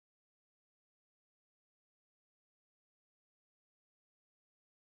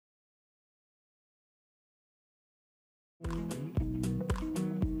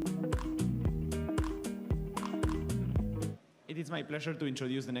it's my pleasure to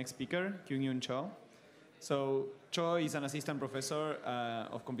introduce the next speaker, Kyunghyun Cho. So Cho is an assistant professor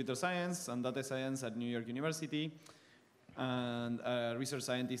of computer science and data science at New York University and a research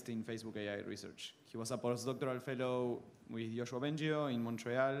scientist in Facebook AI research. He was a postdoctoral fellow with Joshua Bengio in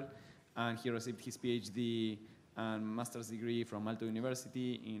Montreal, and he received his PhD and master's degree from Aalto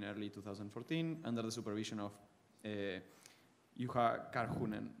University in early 2014 under the supervision of Juha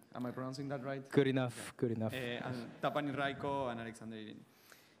Karhunen. Am I pronouncing that right? Good enough, good enough. And Tapani Raiko and Alexander Irin.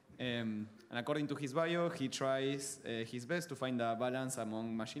 And according to his bio, he tries his best to find a balance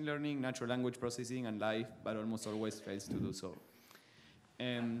among machine learning, natural language processing, and life, but almost always fails to do so.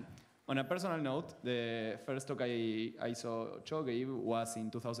 On a personal note, the first talk I saw Cho gave was in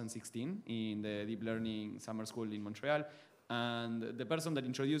 2016 in the Deep Learning Summer School in Montreal. And the person that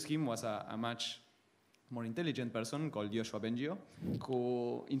introduced him was a much more intelligent person called Joshua Bengio,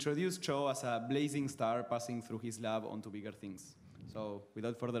 who introduced Cho as a blazing star passing through his lab onto bigger things. So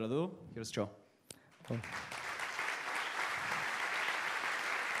without further ado, here's Cho. Okay.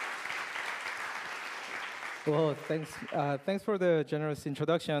 Well, thanks for the generous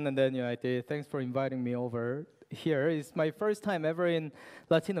introduction, and then thanks for inviting me over here. It's my first time ever in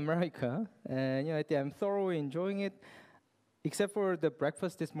Latin America, and I'm thoroughly enjoying it. Except for the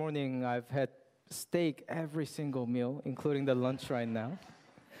breakfast this morning, I've had steak every single meal, including the lunch right now.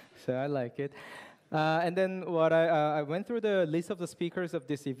 So I like it. And then I went through the list of the speakers of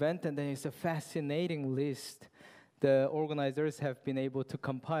this event, and then it's a fascinating list the organizers have been able to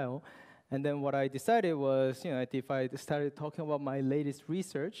compile. And then what I decided was, if I started talking about my latest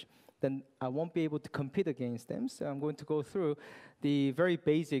research, then I won't be able to compete against them. So I'm going to go through the very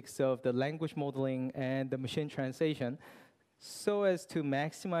basics of the language modeling and the machine translation, so as to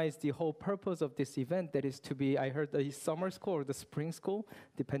maximize the whole purpose of this event, that is to be, I heard, the summer school or the spring school,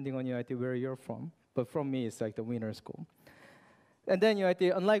 depending on where you're from. But from me, it's like the winter school. And then,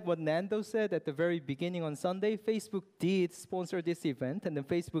 unlike what Nando said at the very beginning on Sunday, Facebook did sponsor this event, and then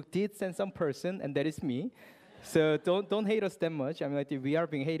Facebook did send some person, and that is me. So don't hate us that much. I mean, we are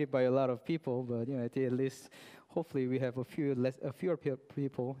being hated by a lot of people, but at least, hopefully, we have fewer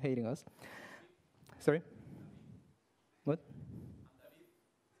people hating us. Sorry. What?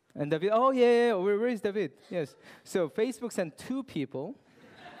 And David, oh yeah, where is David? Yes. So Facebook sent 2 people.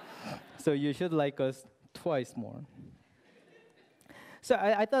 So you should like us twice more. So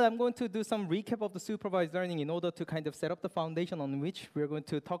I thought I'm going to do some recap of the supervised learning in order to kind of set up the foundation on which we're going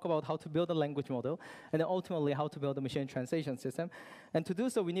to talk about how to build a language model, and then ultimately how to build a machine translation system. And to do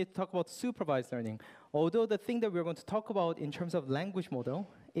so, we need to talk about supervised learning. Although the thing that we're going to talk about in terms of language model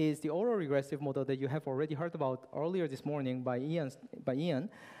is the autoregressive model that you have already heard about earlier this morning by Ian.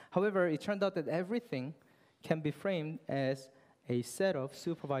 However, it turned out that everything can be framed as a set of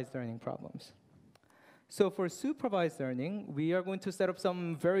supervised learning problems. So for supervised learning, we are going to set up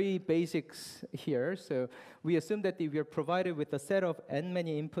some very basics here. So we assume that we are provided with a set of n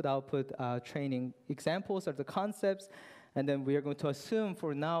many input-output training examples or the concepts. And then we are going to assume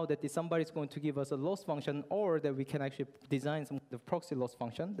for now that somebody is going to give us a loss function, or that we can actually design some kind of proxy loss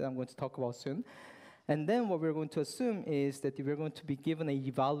function that I'm going to talk about soon. And then what we're going to assume is that we're going to be given an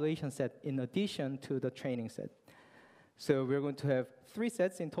evaluation set in addition to the training set. So we're going to have 3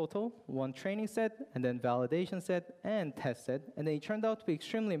 sets in total, 1 training set, and then validation set, and test set. And then it turned out to be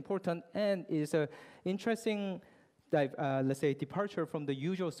extremely important and is an interesting, let's say, departure from the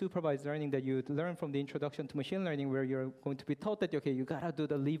usual supervised learning that you learn from the introduction to machine learning, where you're going to be taught that, okay, you gotta do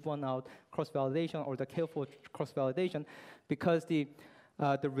the leave one out cross-validation or the careful cross-validation, because the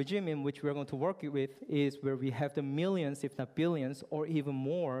regime in which we're going to work with is where we have the millions, if not billions, or even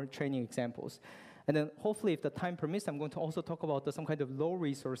more training examples. And then hopefully, if the time permits, I'm going to also talk about some kind of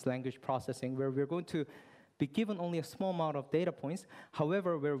low-resource language processing, where we're going to be given only a small amount of data points.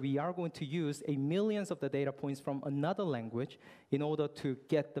 However, where we are going to use millions of the data points from another language in order to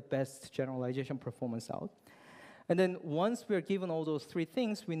get the best generalization performance out. And then once we're given all those 3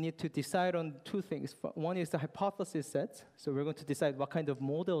 things, we need to decide on 2 things. One is the hypothesis set. So we're going to decide what kind of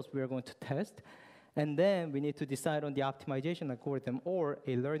models we are going to test. And then we need to decide on the optimization algorithm or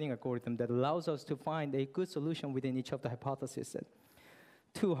a learning algorithm that allows us to find a good solution within each of the hypothesis set.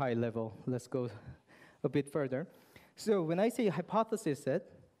 Too high level. Let's go a bit further. So when I say hypothesis set,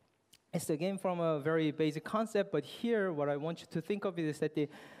 it's again from a very basic concept, but here what I want you to think of is that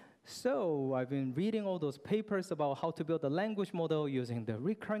so I've been reading all those papers about how to build a language model using the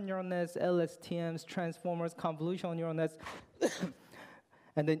recurrent neural nets, LSTMs, transformers, convolutional neural nets.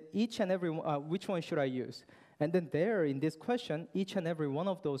 And then each and every which one should I use? And then there, in this question, each and every one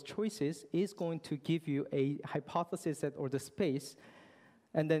of those choices is going to give you a hypothesis set or the space.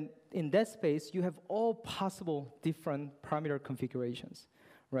 And then in that space, you have all possible different parameter configurations,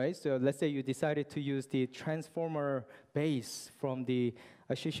 right? So let's say you decided to use the transformer base from the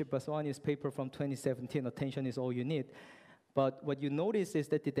Ashish Baswani's paper from 2017, attention is all you need. But what you notice is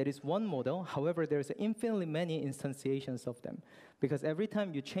that there is one model. However, there's infinitely many instantiations of them. Because every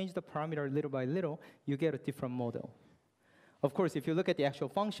time you change the parameter little by little, you get a different model. Of course, if you look at the actual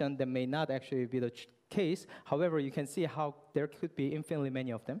function, that may not actually be the case. However, you can see how there could be infinitely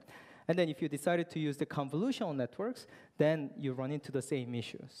many of them. And then if you decided to use the convolutional networks, then you run into the same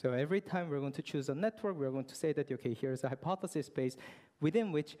issue. So every time we're going to choose a network, we're going to say that, okay, here's a hypothesis space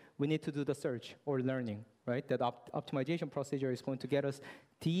within which we need to do the search or learning, right? That optimization procedure is going to get us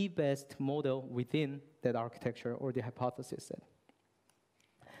the best model within that architecture or the hypothesis set.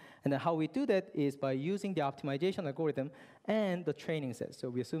 And then how we do that is by using the optimization algorithm and the training set. So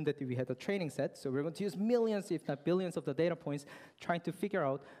we assume that we had a training set. So we're going to use millions, if not billions, of the data points trying to figure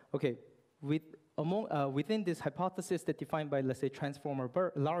out, okay, within this hypothesis that defined by, let's say, transformer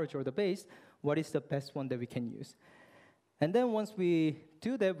large or the base, what is the best one that we can use? And then once we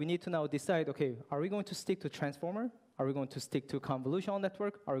do that, we need to now decide, okay, are we going to stick to transformer? Are we going to stick to convolutional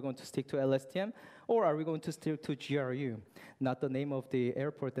network? Are we going to stick to LSTM? Or are we going to stick to GRU? Not the name of the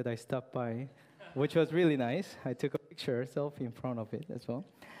airport that I stopped by, which was really nice. I took a picture, selfie in front of it as well.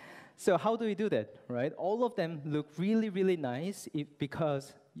 So how do we do that, right? All of them look really, really nice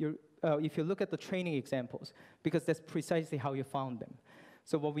because if you look at the training examples, because that's precisely how you found them.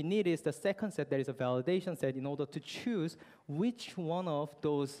 So what we need is the second set, that is a validation set, in order to choose which one of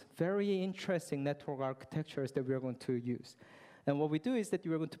those very interesting network architectures that we are going to use. And what we do is that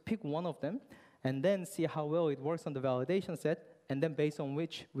we are going to pick one of them and then see how well it works on the validation set, and then based on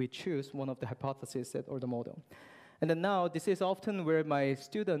which we choose one of the hypothesis set or the model. And then now, this is often where my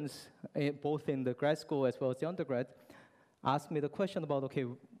students, both in the grad school as well as the undergrad, ask me the question about, okay,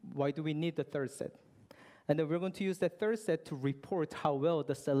 why do we need the third set? And then we're going to use that third set to report how well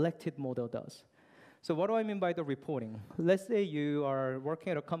the selected model does. So what do I mean by the reporting? Let's say you are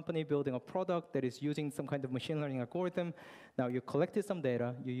working at a company building a product that is using some kind of machine learning algorithm. Now you collected some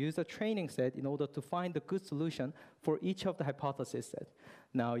data, you use a training set in order to find a good solution for each of the hypothesis set.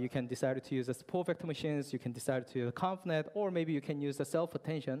 Now you can decide to use the support vector machines, you can decide to use a ConvNet, or maybe you can use the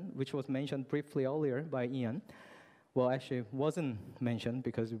self-attention, which was mentioned briefly earlier by Ian. Well, actually, it wasn't mentioned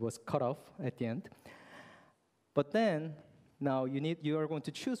because it was cut off at the end. But then, now you are going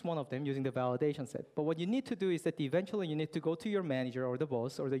to choose one of them using the validation set. But what you need to do is that eventually you need to go to your manager or the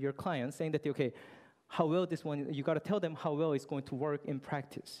boss or your client saying that, okay, how well this one, you got to tell them how well it's going to work in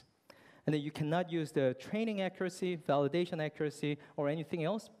practice. And then you cannot use the training accuracy, validation accuracy, or anything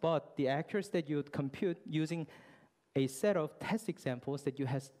else, but the accuracy that you would compute using a set of test examples that you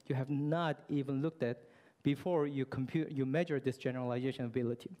have not even looked at before you measure this generalization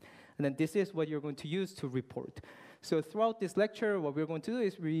ability. And then this is what you're going to use to report. So throughout this lecture, what we're going to do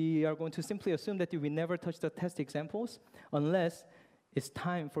is we are going to simply assume that we never touch the test examples unless it's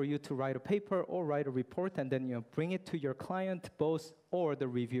time for you to write a paper or write a report and then bring it to your client, boss, or the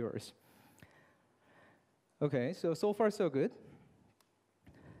reviewers. Okay, so far so good.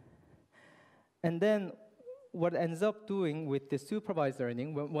 And then what ends up doing with the supervised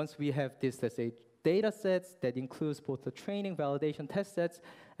learning, once we have this, let's say, data sets that includes both the training, validation, test sets,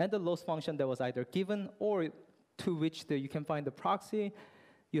 and the loss function that was either given or to which you can find the proxy.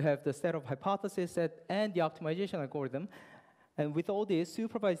 You have the set of hypothesis set and the optimization algorithm. And with all this,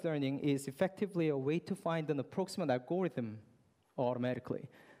 supervised learning is effectively a way to find an approximate algorithm automatically.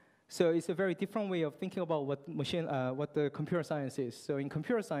 So it's a very different way of thinking about what the computer science is. So in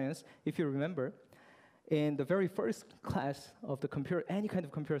computer science, if you remember, in the very first class of any kind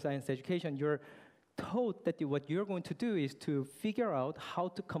of computer science education, you're told that what you're going to do is to figure out how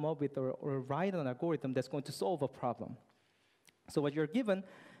to come up with or write an algorithm that's going to solve a problem. So what you're given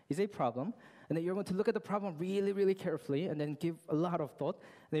is a problem, and then you're going to look at the problem really, really carefully, and then give a lot of thought,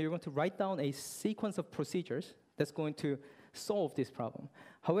 and then you're going to write down a sequence of procedures that's going to solve this problem.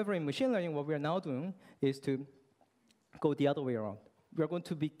 However, in machine learning, what we are now doing is to go the other way around. We're going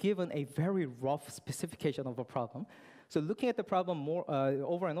to be given a very rough specification of a problem. So looking at the problem more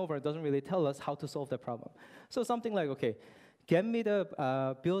over and over doesn't really tell us how to solve the problem. So something like, okay, get me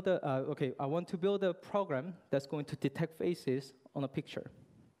I want to build a program that's going to detect faces on a picture.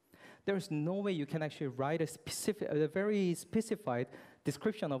 There's no way you can actually write a very specified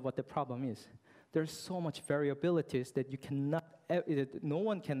description of what the problem is. There's so much variabilities that no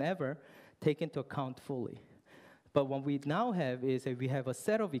one can ever take into account fully. But what we now have is we have a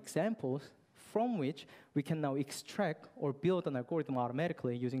set of examples from which we can now extract or build an algorithm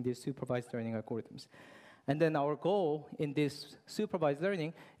automatically using these supervised learning algorithms. And then our goal in this supervised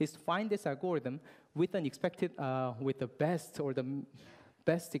learning is to find this algorithm with an expected, with the best or the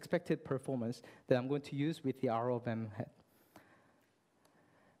best expected performance that I'm going to use with the R of M head.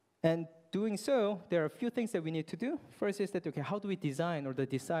 And doing so, there are a few things that we need to do. First is that, okay, how do we design or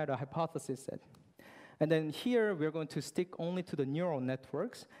decide a hypothesis set? And then here, we're going to stick only to the neural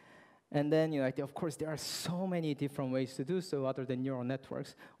networks. And then, of course, there are so many different ways to do so other than neural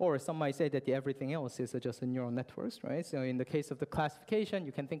networks. Or some might say that everything else is just the neural networks, right? So in the case of the classification,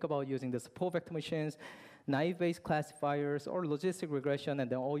 you can think about using the support vector machines, naive-based classifiers, or logistic regression, and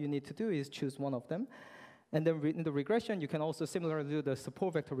then all you need to do is choose one of them. And then in the regression, you can also similarly do the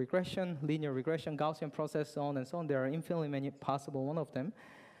support vector regression, linear regression, Gaussian process, so on and so on. There are infinitely many possible one of them.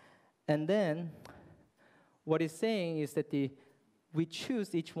 And then what it's saying is that we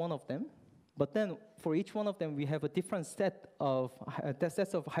choose each one of them, but then for each one of them, we have a different set of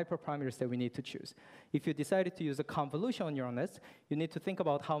hyperparameters that we need to choose. If you decided to use a convolutional neural nets, you need to think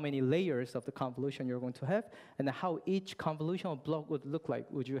about how many layers of the convolution you're going to have and how each convolutional block would look like.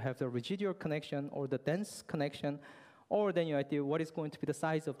 Would you have the residual connection or the dense connection? Or then what is going to be the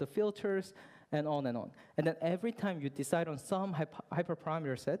size of the filters, and on and on. And then every time you decide on some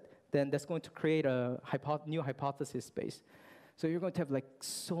hyperparameter set, then that's going to create a new hypothesis space. So you're going to have like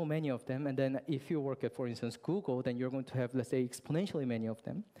so many of them, and then if you work at, for instance, Google, then you're going to have, let's say, exponentially many of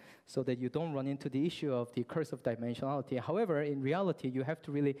them, so that you don't run into the issue of the curse of dimensionality. However, in reality, you have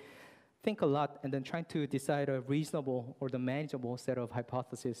to really think a lot and then try to decide a reasonable or the manageable set of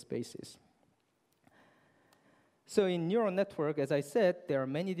hypothesis spaces. So in neural network, as I said, there are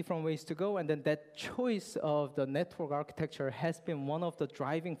many different ways to go, and then that choice of the network architecture has been one of the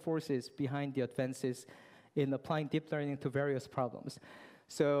driving forces behind the advances in applying deep learning to various problems.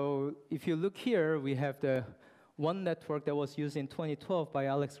 So if you look here, we have the one network that was used in 2012 by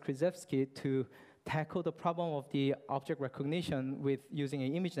Alex Krzyzewski to tackle the problem of the object recognition with using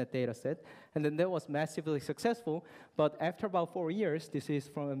an ImageNet data set. And then that was massively successful. But after about 4 years, this is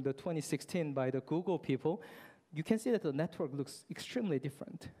from the 2016 by the Google people, you can see that the network looks extremely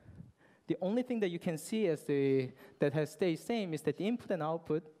different. The only thing that you can see that has stayed same is that the input and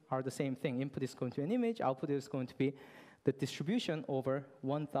output are the same thing. Input is going to be an image, output is going to be the distribution over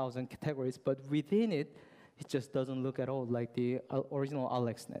 1,000 categories, but within it, it just doesn't look at all like the original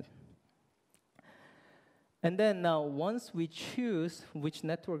AlexNet. And then now, once we choose which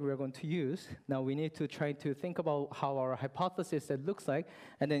network we're going to use, now we need to try to think about how our hypothesis set looks like,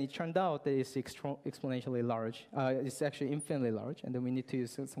 and then it turned out that it's exponentially large. It's actually infinitely large, and then we need to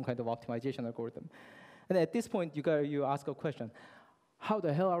use some kind of optimization algorithm. And at this point, you ask a question. How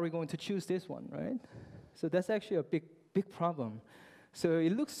the hell are we going to choose this one, right? So that's actually a big problem. So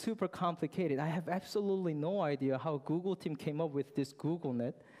it looks super complicated. I have absolutely no idea how Google team came up with this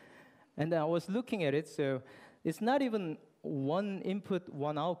GoogleNet. And then I was looking at it, so it's not even one input,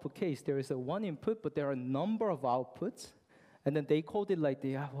 one output case. There is a one input, but there are a number of outputs. And then they called it like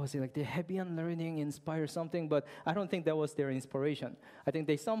the Hebbian learning inspired something, but I don't think that was their inspiration. I think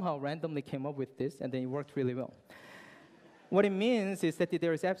they somehow randomly came up with this, and then it worked really well. What it means is that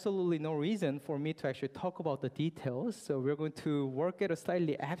there is absolutely no reason for me to actually talk about the details. So we're going to work at a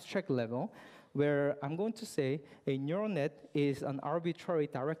slightly abstract level, where I'm going to say a neural net is an arbitrary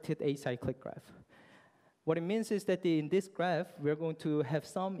directed acyclic graph. What it means is that in this graph, we're going to have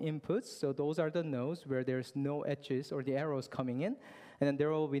some inputs. So those are the nodes where there's no edges or the arrows coming in. And then there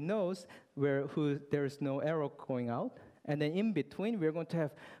will be nodes where there's no arrow going out. And then in between, we're going to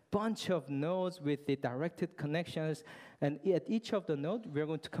have a bunch of nodes with the directed connections. And at each of the nodes, we're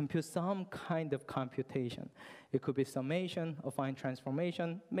going to compute some kind of computation. It could be summation, affine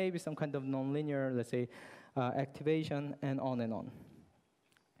transformation, maybe some kind of nonlinear, let's say, activation, and on and on.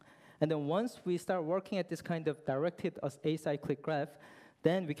 And then once we start working at this kind of directed acyclic graph,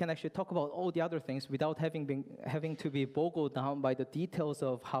 then we can actually talk about all the other things without having to be boggled down by the details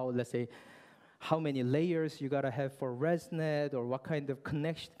of how, let's say, how many layers you gotta have for ResNet, or what kind of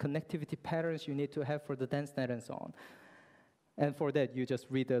connectivity patterns you need to have for the DenseNet, and so on. And for that, you just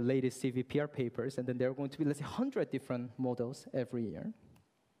read the latest CVPR papers, and then there are going to be, let's say, 100 different models every year.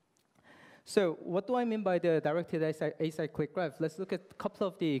 So what do I mean by the directed acyclic graph? Let's look at a couple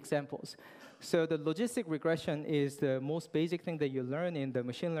of the examples. So the logistic regression is the most basic thing that you learn in the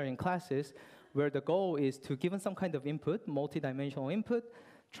machine learning classes, where the goal is to, given some kind of input, multidimensional input,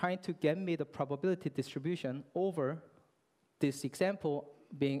 trying to get me the probability distribution over this example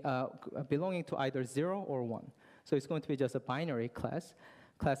being belonging to either 0 or 1. So it's going to be just a binary class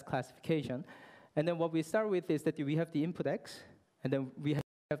classification. And then what we start with is that we have the input x, and then we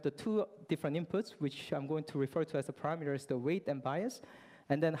have the two different inputs, which I'm going to refer to as the parameters, the weight and bias.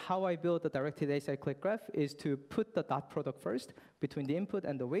 And then how I build the directed acyclic graph is to put the dot product first between the input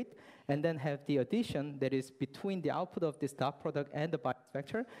and the weight, and then have the addition that is between the output of this dot product and the bias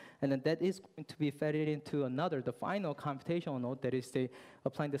vector, and then that is going to be fed into another, the final computational node, that is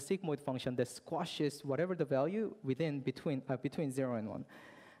applying the sigmoid function that squashes whatever the value between 0 and 1.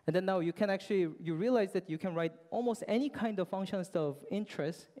 And then now you can you realize that you can write almost any kind of functions of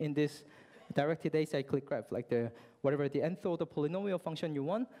interest in this directed acyclic graph, like whatever the nth order polynomial function you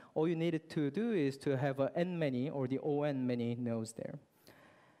want. All you needed to do is to have n many, or the on many nodes there.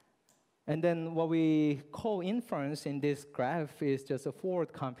 And then what we call inference in this graph is just a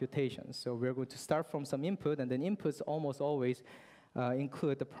forward computation. So we're going to start from some input, and then inputs almost always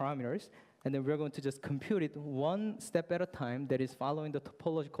include the parameters. And then we're going to just compute it one step at a time, that is following the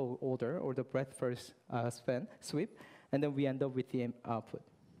topological order, or the breadth first sweep, and then we end up with the output.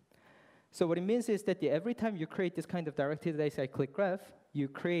 So what it means is that every time you create this kind of directed acyclic graph, you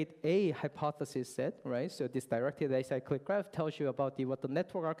create a hypothesis set, right? So this directed acyclic graph tells you about what the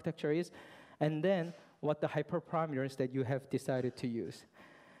network architecture is, and then what the hyperparameters that you have decided to use.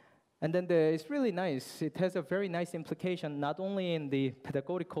 And then it's really nice. It has a very nice implication, not only in the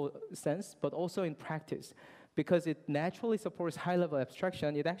pedagogical sense, but also in practice. Because it naturally supports high-level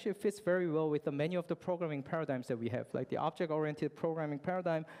abstraction, it actually fits very well with many of the programming paradigms that we have, like the object-oriented programming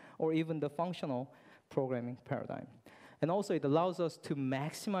paradigm, or even the functional programming paradigm. And also, it allows us to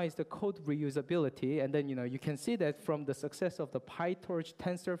maximize the code reusability. And then, you can see that from the success of the PyTorch,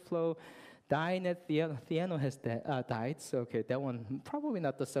 TensorFlow, Dynet, Theano has died. So, okay, that one probably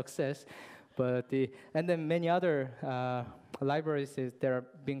not the success. But and then many other libraries that are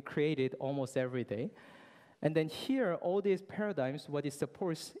being created almost every day. And then here, all these paradigms, what it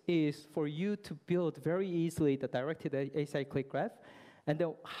supports is for you to build very easily the directed acyclic graph. And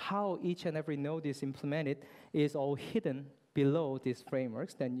then how each and every node is implemented is all hidden below these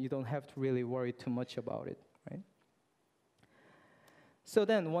frameworks. Then you don't have to really worry too much about it, right? So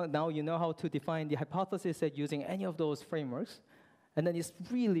then now you know how to define the hypothesis set using any of those frameworks. And then it's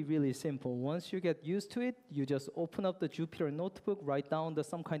really, really simple. Once you get used to it, you just open up the Jupyter notebook, write down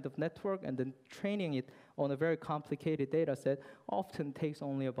some kind of network, and then training it on a very complicated data set often takes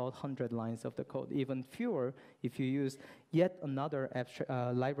only about 100 lines of the code, even fewer if you use yet another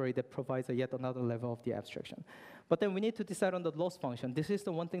library that provides yet another level of the abstraction. But then we need to decide on the loss function. This is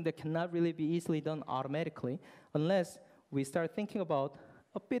the one thing that cannot really be easily done automatically unless we start thinking about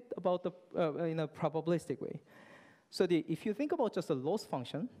a bit about in a probabilistic way. So if you think about just a loss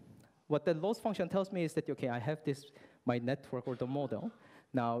function, what the loss function tells me is that, okay, I have my network or the model.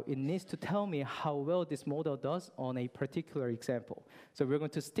 Now, it needs to tell me how well this model does on a particular example. So we're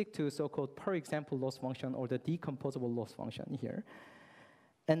going to stick to so-called per example loss function, or the decomposable loss function here.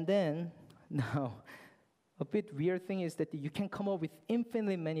 And then, now, a bit weird thing is that you can come up with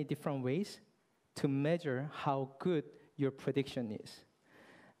infinitely many different ways to measure how good your prediction is.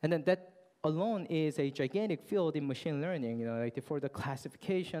 And then that alone is a gigantic field in machine learning. Like for the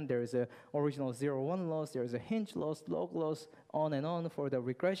classification, there is a original 0-1 loss, there is a hinge loss, log loss, on and on. For the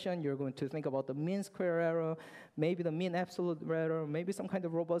regression, you're going to think about the mean square error, maybe the mean absolute error, maybe some kind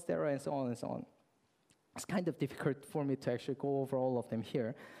of robust error, and so on and so on. It's kind of difficult for me to actually go over all of them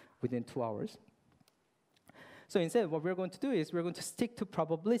here within 2 hours. So instead, what we're going to do is we're going to stick to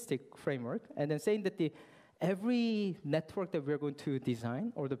probabilistic framework, and then saying that every network that we're going to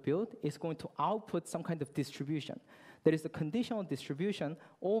design or to build is going to output some kind of distribution. That is the conditional distribution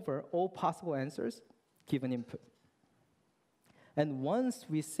over all possible answers given input. And once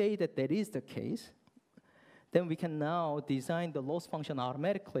we say that that is the case, then we can now design the loss function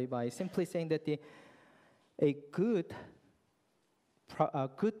automatically by simply saying that a good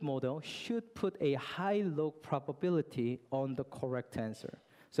model should put a high log probability on the correct answer.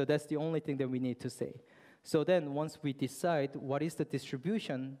 So that's the only thing that we need to say. So then once we decide what is the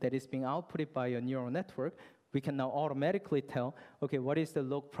distribution that is being outputted by a neural network, we can now automatically tell, okay, what is the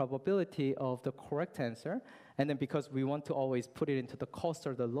log probability of the correct answer? And then because we want to always put it into the cost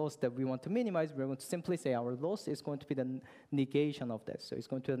or the loss that we want to minimize, we're going to simply say our loss is going to be the negation of that. So it's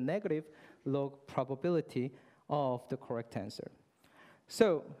going to be a negative log probability of the correct answer.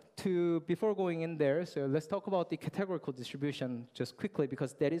 So before going in there, so let's talk about the categorical distribution just quickly,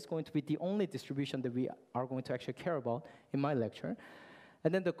 because that is going to be the only distribution that we are going to actually care about in my lecture.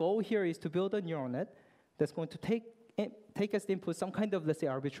 And then the goal here is to build a neural net that's going to take as input some kind of, let's say,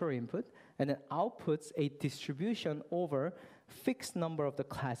 arbitrary input, and then outputs a distribution over fixed number of the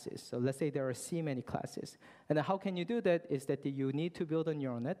classes. So let's say there are C many classes. And then how can you do that is that you need to build a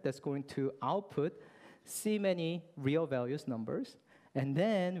neural net that's going to output C many real values numbers, And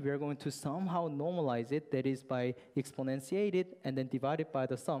then we're going to somehow normalize it, that is by exponentiate it and then divide it by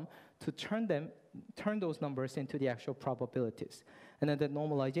the sum to turn those numbers into the actual probabilities. And then the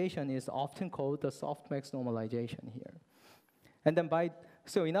normalization is often called the softmax normalization here. And then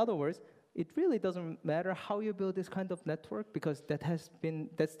so in other words, it really doesn't matter how you build this kind of network, because that's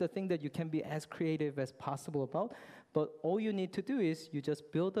the thing that you can be as creative as possible about. But all you need to do is you just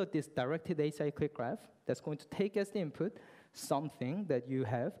build this directed acyclic graph that's going to take as the input something that you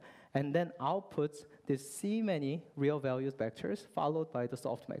have, and then outputs this C many real values vectors followed by the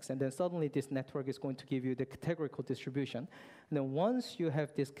softmax. And then suddenly this network is going to give you the categorical distribution. And then once you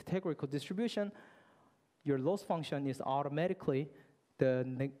have this categorical distribution, your loss function is automatically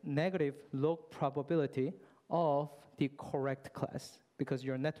the negative log probability of the correct class, because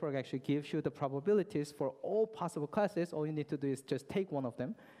your network actually gives you the probabilities for all possible classes. All you need to do is just take one of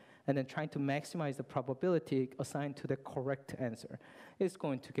them and then trying to maximize the probability assigned to the correct answer. It's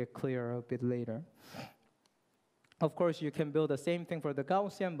going to get clearer a bit later. Of course, you can build the same thing for the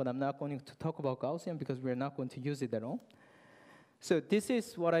Gaussian, but I'm not going to talk about Gaussian because we're not going to use it at all. So this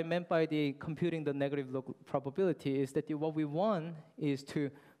is what I meant by the computing the negative log probability, is that what we want is to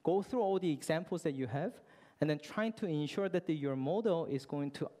go through all the examples that you have and then trying to ensure that your model is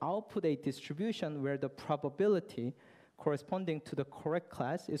going to output a distribution where the probability corresponding to the correct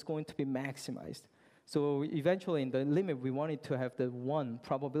class is going to be maximized. So eventually in the limit, we wanted to have the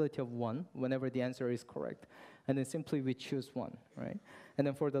probability of 1 whenever the answer is correct. And then simply we choose 1, right? And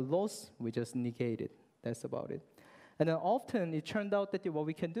then for the loss, we just negate it. That's about it. And then often it turned out that what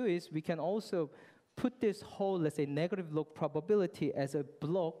we can do is we can also put this whole, let's say, negative log probability as a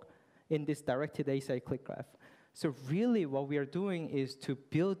block in this directed acyclic graph. So really what we are doing is to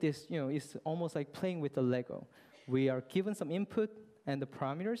build this, it's almost like playing with the Lego. We are given some input and the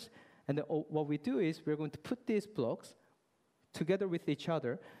parameters, and then what we do is we're going to put these blocks together with each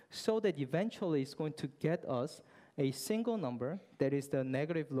other so that eventually it's going to get us a single number that is the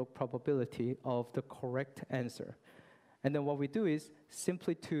negative log probability of the correct answer. And then what we do is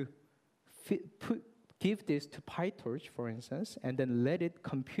simply to give this to PyTorch, for instance, and then let it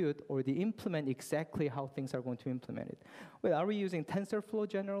compute or implement exactly how things are going to implement it. Well, are we using TensorFlow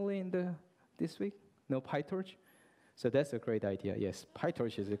generally in this week? No PyTorch? So that's a great idea, yes.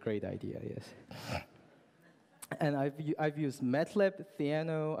 PyTorch is a great idea, yes. And I've used MATLAB,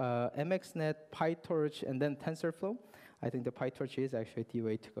 Theano, MXNet, PyTorch, and then TensorFlow. I think the PyTorch is actually the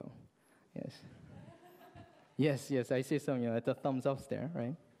way to go, yes. Yes, I see some, the thumbs ups there,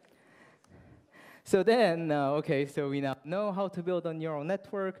 right? So then, okay, so we now know how to build a neural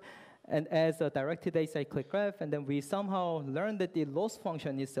network and as a directed acyclic graph, and then we somehow learned that the loss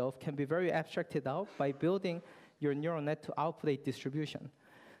function itself can be very abstracted out by building your neural net to output a distribution.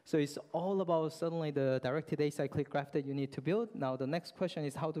 So it's all about suddenly the directed acyclic graph that you need to build. Now the next question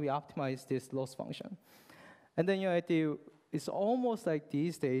is, how do we optimize this loss function? And then it's almost like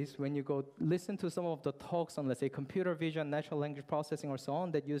these days when you go listen to some of the talks on, let's say, computer vision, natural language processing, or so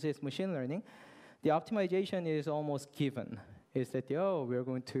on that uses machine learning, the optimization is almost given. Is that, we're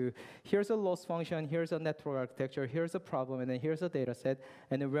going to, here's a loss function, here's a network architecture, here's a problem, and then here's a data set,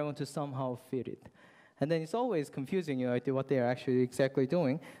 and then we're going to somehow fit it. And then it's always confusing, what they're actually exactly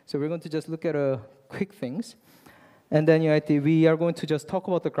doing. So we're going to just look at quick things. And then we are going to just talk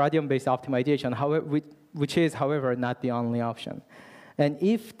about the gradient-based optimization, which is, however, not the only option. And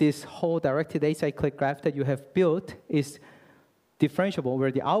if this whole directed acyclic graph that you have built is differentiable,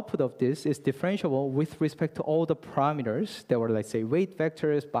 where the output of this is differentiable with respect to all the parameters that were, let's say, weight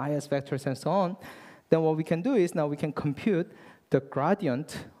vectors, bias vectors, and so on, then what we can do is now we can compute the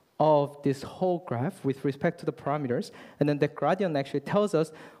gradient of this whole graph with respect to the parameters, and then the gradient actually tells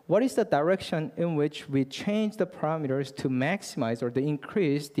us what is the direction in which we change the parameters to maximize or to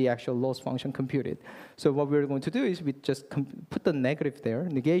increase the actual loss function computed. So what we're going to do is we just put the negative there,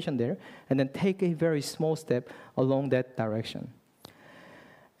 negation there, and then take a very small step along that direction.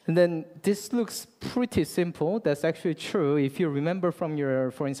 And then this looks pretty simple. That's actually true. If you remember from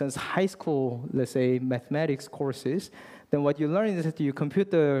your, for instance, high school, let's say, mathematics courses, then what you learn is that you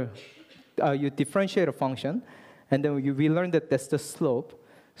compute you differentiate a function, and then we learn that that's the slope.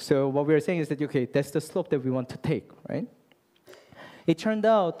 So what we're saying is that, okay, that's the slope that we want to take, right? It turned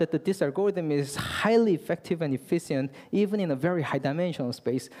out that this algorithm is highly effective and efficient, even in a very high-dimensional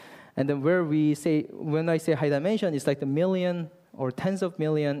space. And then when I say high dimension, it's like the million or tens of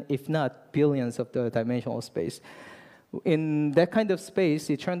million, if not billions of the dimensional space. In that kind of space,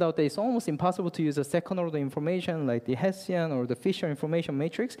 it turned out that it's almost impossible to use a second-order information like the Hessian or the Fisher information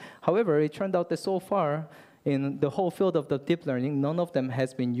matrix. However, it turned out that so far, in the whole field of the deep learning, none of them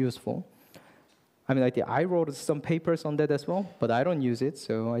has been useful. I mean, I wrote some papers on that as well, but I don't use it.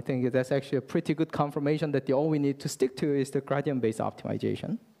 So I think that's actually a pretty good confirmation that all we need to stick to is the gradient-based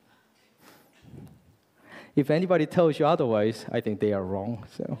optimization. If anybody tells you otherwise, I think they are wrong.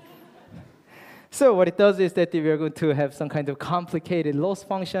 So what it does is that we are going to have some kind of complicated loss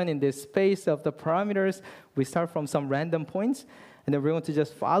function in this space of the parameters. We start from some random points, and then we're going to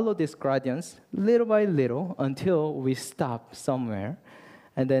just follow these gradients little by little until we stop somewhere.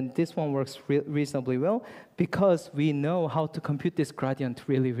 And then this one works reasonably well because we know how to compute this gradient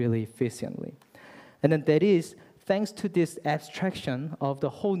really, really efficiently. And then that is thanks to this abstraction of the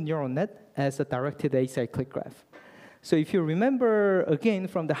whole neural net as a directed acyclic graph. So if you remember, again,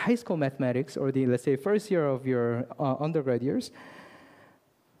 from the high school mathematics or the, let's say, first year of your undergrad years,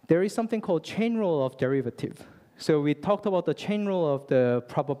 there is something called chain rule of derivative. So we talked about the chain rule of the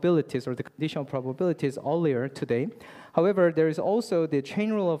probabilities or the conditional probabilities earlier today. However, there is also the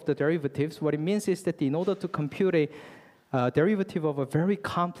chain rule of the derivatives. What it means is that in order to compute a derivative of a very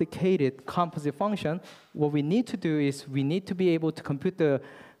complicated composite function, what we need to do is we need to be able to compute the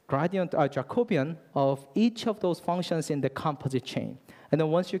gradient Jacobian of each of those functions in the composite chain. And then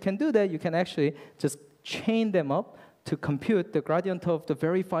once you can do that, you can actually just chain them up to compute the gradient of the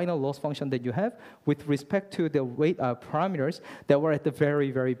very final loss function that you have with respect to the weight parameters that were at the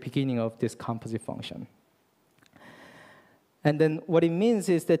very, very beginning of this composite function. And then what it means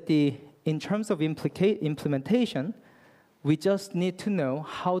is that in terms of implementation, we just need to know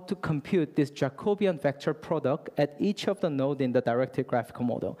how to compute this Jacobian vector product at each of the nodes in the directed graphical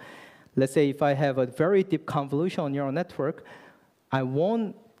model. Let's say if I have a very deep convolutional neural network, I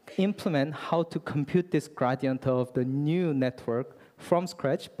won't implement how to compute this gradient of the new network from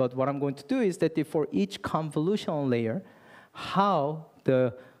scratch, but what I'm going to do is that for each convolutional layer, how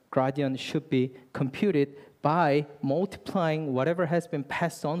the gradient should be computed by multiplying whatever has been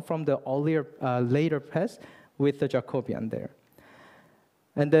passed on from the earlier, later pass with the Jacobian there.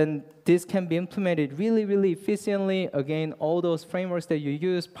 And then this can be implemented really, really efficiently. Again, all those frameworks that you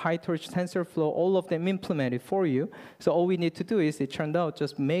use, PyTorch, TensorFlow, all of them implemented for you. So all we need to do is, it turned out,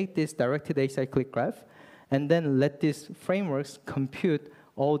 just make this directed acyclic graph, and then let these frameworks compute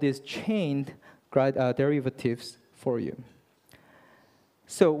all these chained derivatives for you.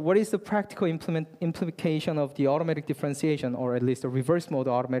 So what is the practical implication of the automatic differentiation, or at least the reverse mode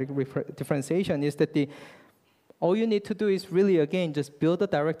automatic differentiation, is that all you need to do is really, again, just build a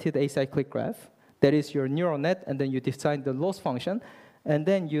directed acyclic graph. That is your neural net, and then you decide the loss function, and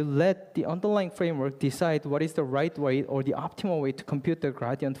then you let the underlying framework decide what is the right way or the optimal way to compute the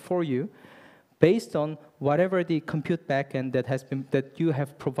gradient for you based on whatever the compute backend that you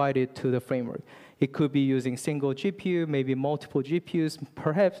have provided to the framework. It could be using single GPU, maybe multiple GPUs.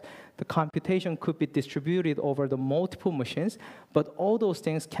 Perhaps the computation could be distributed over the multiple machines, but all those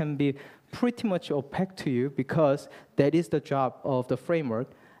things can be pretty much opaque to you because that is the job of the framework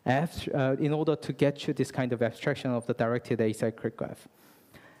in order to get you this kind of abstraction of the directed acyclic graph.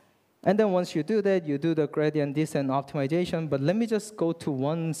 And then once you do that, you do the gradient descent optimization. But let me just go to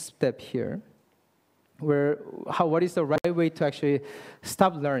one step here, what is the right way to actually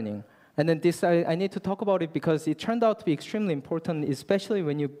stop learning. And then this, I need to talk about it because it turned out to be extremely important, especially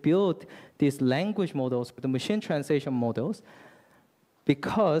when you build these language models, the machine translation models,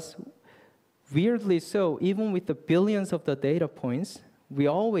 because weirdly so, even with the billions of the data points, we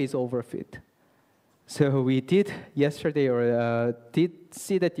always overfit. So we did yesterday, or did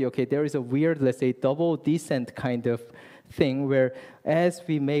see that, okay, there is a weird, let's say, double descent kind of thing where as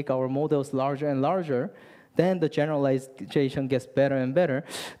we make our models larger and larger, then the generalization gets better and better.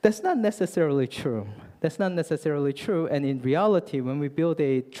 That's not necessarily true. That's not necessarily true. And in reality, when we build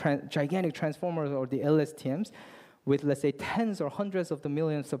a gigantic transformers or the LSTMs with, let's say, tens or hundreds of the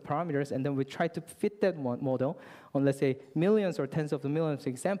millions of parameters, and then we try to fit that one model on, let's say, millions or tens of the millions of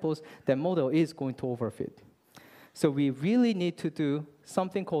examples, that model is going to overfit. So we really need to do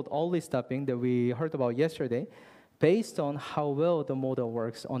something called early stopping that we heard about yesterday based on how well the model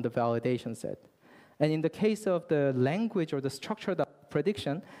works on the validation set. And in the case of the language or the structured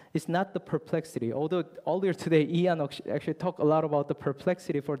prediction, it's not the perplexity. Although earlier today, Ian actually talked a lot about the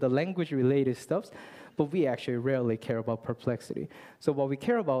perplexity for the language-related stuff, but we actually rarely care about perplexity. So what we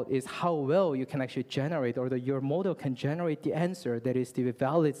care about is how well you can actually generate, or your model can generate the answer that is the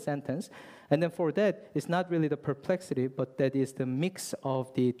valid sentence. And then for that, it's not really the perplexity, but that is the mix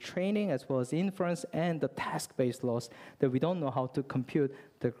of the training as well as inference and the task-based loss that we don't know how to compute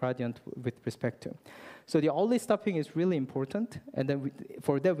the gradient with respect to. So the early stopping is really important, and then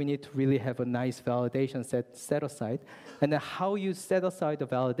for that we need to really have a nice validation set aside. And then how you set aside the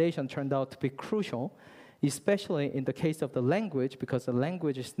validation turned out to be crucial, especially in the case of the language, because the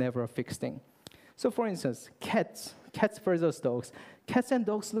language is never a fixed thing. So for instance, cats versus dogs. Cats and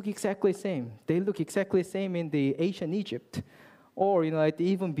dogs look exactly the same. They look exactly the same in the ancient Egypt, or like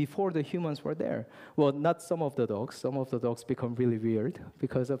even before the humans were there. Well, not some of the dogs. Some of the dogs become really weird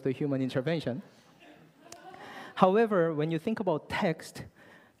because of the human intervention. However, when you think about text,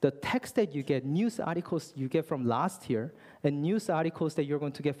 the text that you get, news articles you get from last year, and news articles that you're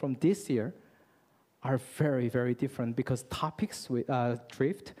going to get from this year are very, very different because topics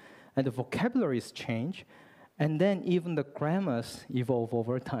drift, and the vocabularies change, and then even the grammars evolve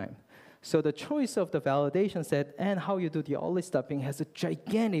over time. So the choice of the validation set and how you do the early stopping has a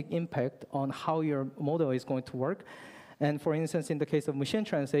gigantic impact on how your model is going to work. And for instance, in the case of machine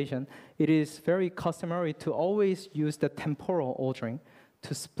translation, it is very customary to always use the temporal ordering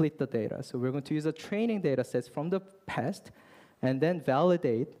to split the data. So we're going to use the training data sets from the past and then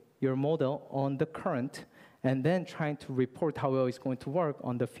validate your model on the current and then trying to report how well it's going to work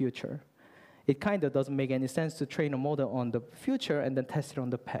on the future. It kind of doesn't make any sense to train a model on the future and then test it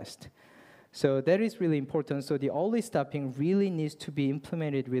on the past. So that is really important. So the early stopping really needs to be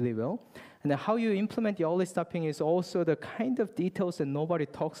implemented really well. And how you implement the early stopping is also the kind of details that nobody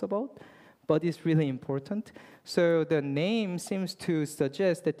talks about, but it's really important. So the name seems to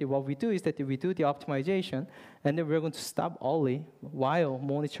suggest that what we do is that we do the optimization, and then we're going to stop early while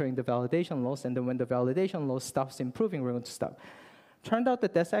monitoring the validation loss, and then when the validation loss stops improving, we're going to stop. Turned out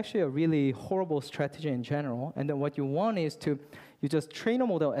that that's actually a really horrible strategy in general, and then what you want is you just train a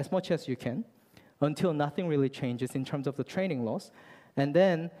model as much as you can until nothing really changes in terms of the training loss, and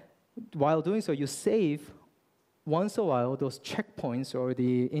then while doing so, you save once a while those checkpoints or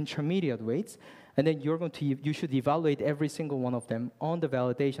the intermediate weights, and then you should evaluate every single one of them on the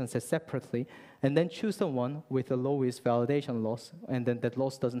validation set separately, and then choose the one with the lowest validation loss, and then that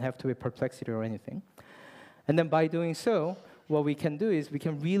loss doesn't have to be perplexity or anything. And then by doing so, what we can do is we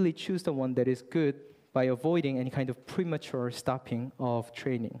can really choose the one that is good by avoiding any kind of premature stopping of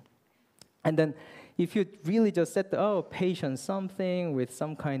training. And then if you really just set the patient something with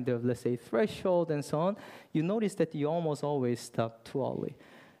some kind of, let's say, threshold and so on, you notice that you almost always stop too early.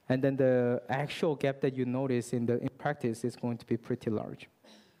 And then the actual gap that you notice in practice is going to be pretty large.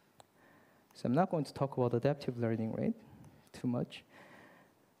 So I'm not going to talk about adaptive learning rate too much.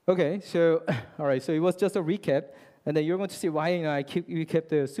 Okay, so all right, so it was just a recap. And then you're going to see why we kept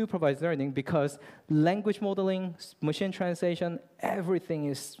the supervised learning, because language modeling, machine translation, everything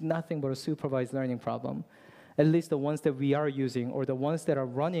is nothing but a supervised learning problem, at least the ones that we are using or the ones that are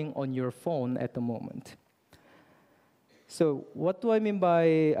running on your phone at the moment. So what do I mean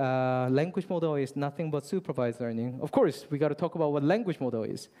by language model is nothing but supervised learning? Of course, we got to talk about what language model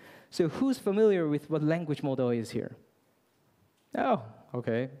is. So who's familiar with what language model is here? Oh,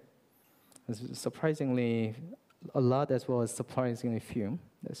 okay. Surprisingly a lot, as well as surprisingly few.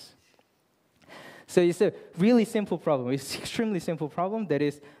 Yes. So it's a really simple problem. It's an extremely simple problem. That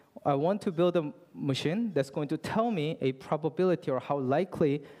is, I want to build a machine that's going to tell me a probability or how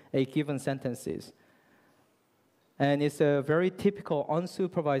likely a given sentence is. And it's a very typical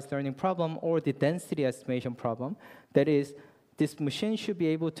unsupervised learning problem, or the density estimation problem. That is, this machine should be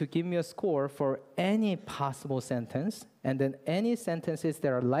able to give me a score for any possible sentence, and then any sentences that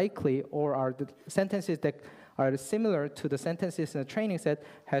are likely or are the sentences that are similar to the sentences in the training set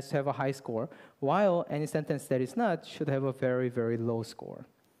has to have a high score, while any sentence that is not should have a very, very low score.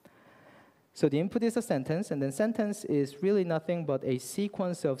 So the input is a sentence, and then sentence is really nothing but a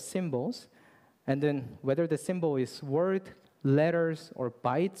sequence of symbols, and then whether the symbol is word, letters, or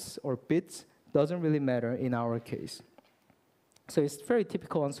bytes, or bits, doesn't really matter in our case. So it's very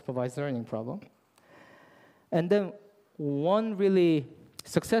typical unsupervised learning problem. And then one really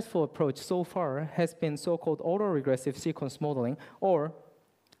successful approach so far has been so-called autoregressive sequence modeling, or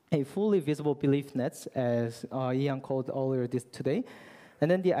a fully visible belief nets, as Ian called earlier today. And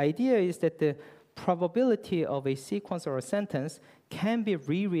then the idea is that the probability of a sequence or a sentence can be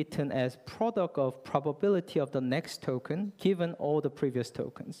rewritten as product of probability of the next token given all the previous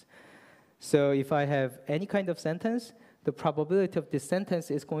tokens. So if I have any kind of sentence, the probability of this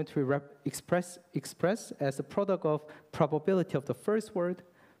sentence is going to be expressed as a product of probability of the first word,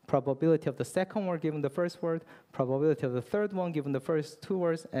 probability of the second word given the first word, probability of the third one given the first two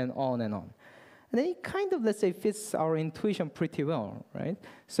words, and on and on. And then it kind of, let's say, fits our intuition pretty well, right?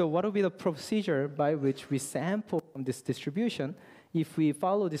 So what will be the procedure by which we sample from this distribution if we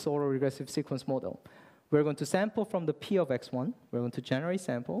follow this autoregressive sequence model? We're going to sample from the P of x1. We're going to generate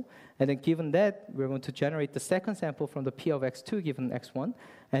sample. And then given that, we're going to generate the second sample from the P of x2 given x1.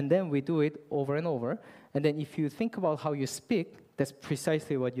 And then we do it over and over. And then if you think about how you speak, that's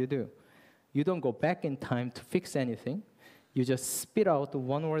precisely what you do. You don't go back in time to fix anything. You just spit out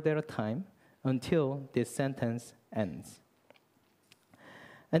one word at a time. until this sentence ends.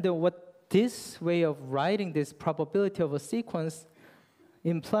 And then what this way of writing this probability of a sequence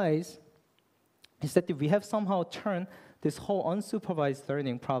implies is that we have somehow turned this whole unsupervised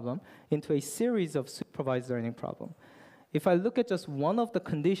learning problem into a series of supervised learning problems. If I look at just one of the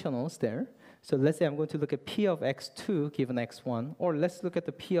conditionals there, so let's say I'm going to look at P of x2 given x1, or let's look at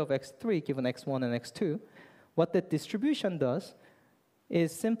the P of x3 given x1 and x2. What that distribution does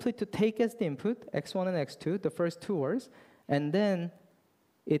is simply to take as the input x1 and x2, the first two words, and then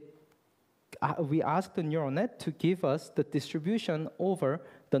we ask the neural net to give us the distribution over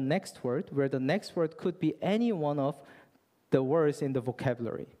the next word, where the next word could be any one of the words in the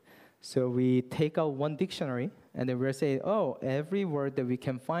vocabulary. So we take out one dictionary, and then we're saying, oh, every word that we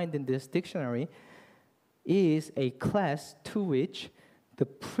can find in this dictionary is a class to which the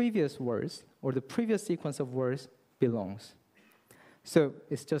previous words or the previous sequence of words belongs. So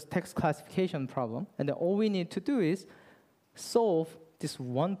it's just text classification problem, and then all we need to do is solve this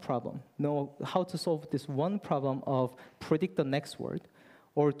one problem, know how to solve this one problem of predict the next word,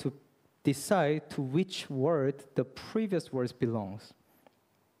 or to decide to which word the previous words belongs.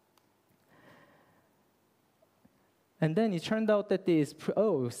 And then it turned out that this,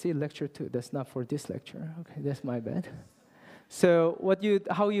 see lecture 2, that's not for this lecture. Okay, that's my bad. So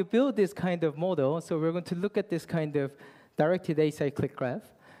how you build this kind of model, so we're going to look at this kind of directed acyclic graph.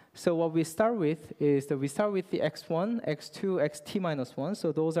 So what we start with is that we start with the x1, x2, xt minus 1.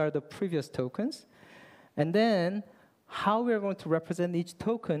 So those are the previous tokens. And then how we're going to represent each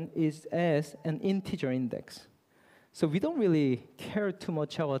token is as an integer index. So we don't really care too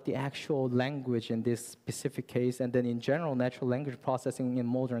much about the actual language in this specific case, and then in general, natural language processing in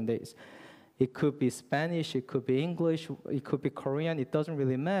modern days. It could be Spanish, it could be English, it could be Korean, it doesn't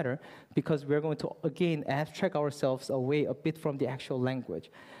really matter, because we're going to, again, abstract ourselves away a bit from the actual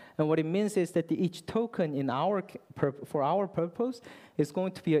language. And what it means is that each token for our purpose is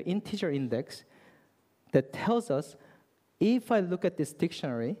going to be an integer index that tells us, if I look at this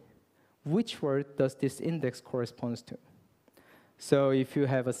dictionary, which word does this index corresponds to? So if you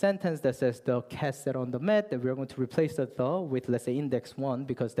have a sentence that says the cat sat on the mat, then we're going to replace the with, let's say, index 1,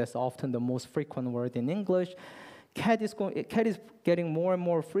 because that's often the most frequent word in English. Cat is getting more and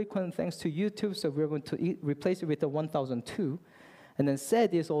more frequent thanks to YouTube, so we're going to replace it with a 1002. And then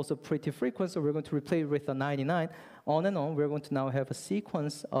said is also pretty frequent, so we're going to replace it with a 99. On and on, we're going to now have a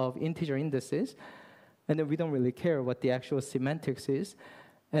sequence of integer indices, and then we don't really care what the actual semantics is.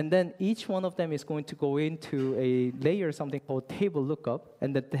 And then each one of them is going to go into a layer, something called table lookup.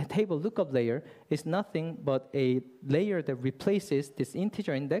 And the table lookup layer is nothing but a layer that replaces this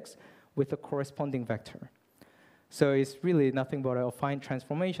integer index with a corresponding vector. So it's really nothing but a affine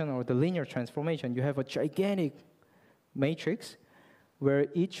transformation or the linear transformation. You have a gigantic matrix where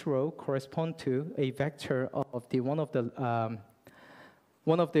each row corresponds to a vector of one of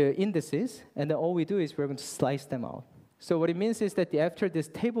the indices, and then all we do is we're going to slice them out. So what it means is that after this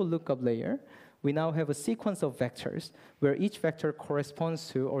table lookup layer, we now have a sequence of vectors where each vector corresponds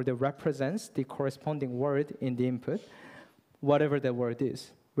to or that represents the corresponding word in the input, whatever that word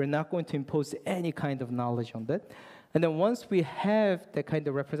is. We're not going to impose any kind of knowledge on that. And then once we have that kind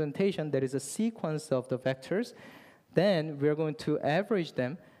of representation, that is a sequence of the vectors, then we're going to average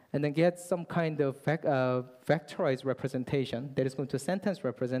them and then get some kind of vectorized representation that is going to sentence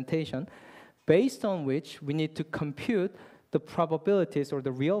representation, based on which we need to compute the probabilities or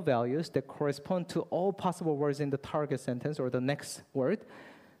the real values that correspond to all possible words in the target sentence or the next word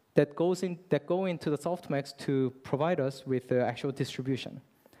that go into the softmax to provide us with the actual distribution.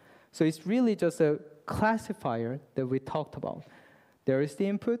 So it's really just a classifier that we talked about. There is the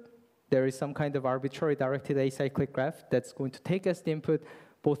input. There is some kind of arbitrary directed acyclic graph that's going to take as the input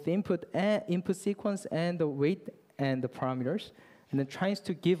both the input sequence and the weight and the parameters, and then tries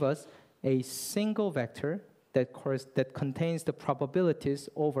to give us a single vector that contains the probabilities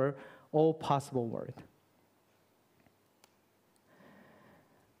over all possible words.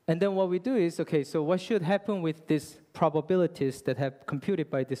 And then what we do is, okay, so what should happen with these probabilities that have computed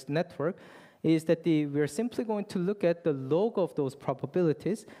by this network is that we're simply going to look at the log of those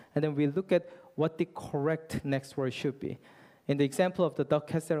probabilities, and then we look at what the correct next word should be. In the example of the duck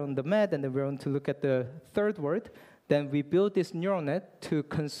cat sat on the mat, and then we're going to look at the third word, then we build this neural net to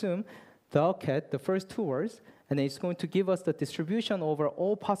consume the cat, the first two words, and it's going to give us the distribution over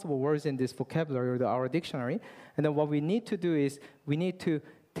all possible words in this vocabulary or our dictionary. And then what we need to do is we need to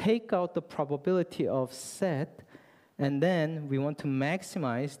take out the probability of set, and then we want to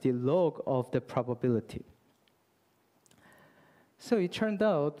maximize the log of the probability. So it turned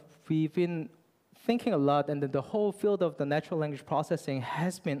out we've been thinking a lot, and then the whole field of the natural language processing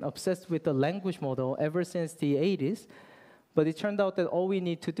has been obsessed with the language model ever since the 80s. But it turned out that all we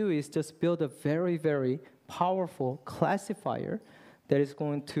need to do is just build a very, very powerful classifier that is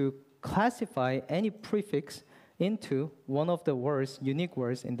going to classify any prefix into one of the words, unique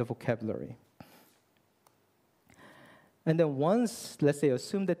words in the vocabulary. And then once, let's say,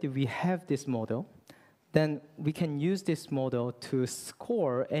 assume that we have this model, then we can use this model to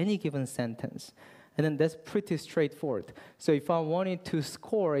score any given sentence. And then that's pretty straightforward. So if I wanted to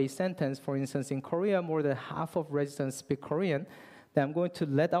score a sentence, for instance, in Korea, more than half of residents speak Korean, then I'm going to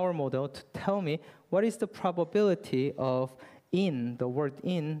let our model to tell me what is the probability of in, the word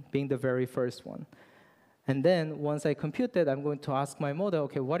in, being the very first one. And then once I compute that, I'm going to ask my model,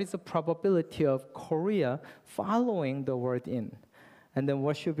 okay, what is the probability of Korea following the word in? And then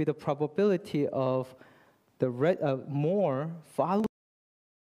what should be the probability of the more following?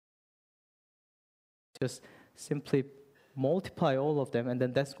 Just simply multiply all of them, and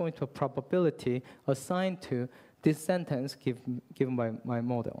then that's going to a probability assigned to this sentence given by my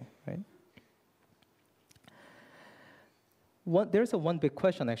model, right? There's one big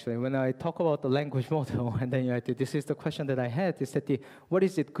question, actually, when I talk about the language model, and then this is the question that I had, is that what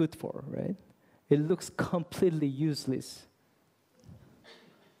is it good for, right? It looks completely useless.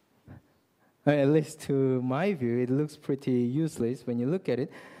 At least to my view, it looks pretty useless when you look at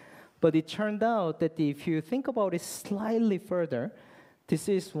it. But it turned out that if you think about it slightly further, this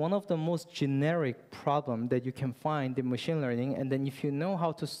is one of the most generic problems that you can find in machine learning. And then if you know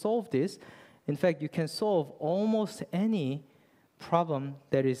how to solve this, in fact, you can solve almost any problem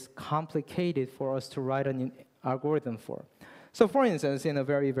that is complicated for us to write an algorithm for. So for instance, in a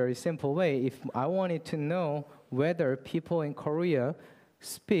very, very simple way, if I wanted to know whether people in Korea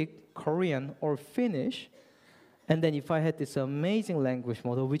speak Korean or Finnish, and then if I had this amazing language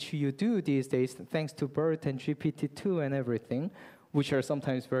model, which you do these days, thanks to BERT and GPT-2 and everything, which are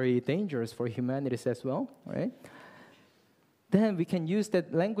sometimes very dangerous for humanities as well, right? Then we can use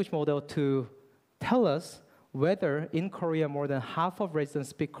that language model to tell us whether in Korea more than half of residents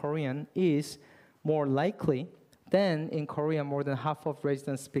speak Korean is more likely than in Korea more than half of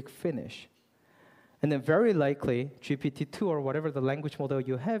residents speak Finnish. And then very likely, GPT-2 or whatever the language model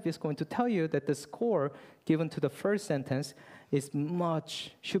you have is going to tell you that the score given to the first sentence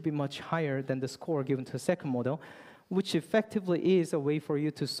should be much higher than the score given to the second model, which effectively is a way for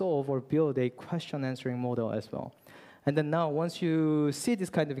you to solve or build a question answering model as well. And then now, once you see this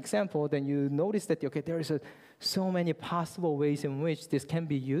kind of example, then you notice that, okay, there is so many possible ways in which this can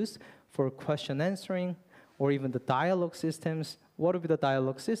be used for question answering, or even the dialogue systems. What would be the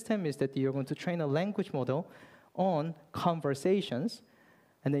dialogue system is that you're going to train a language model on conversations,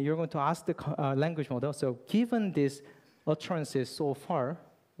 and then you're going to ask the language model, so given these utterances so far,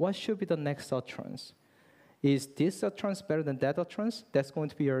 what should be the next utterance? Is this utterance better than that utterance? That's going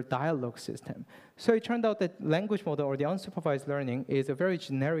to be your dialogue system. So it turned out that language model or the unsupervised learning is a very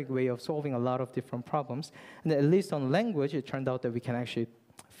generic way of solving a lot of different problems. And at least on language, it turned out that we can actually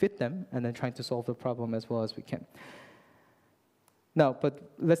fit them and then trying to solve the problem as well as we can. Now,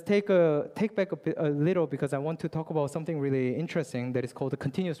 but let's take back a little, because I want to talk about something really interesting that is called the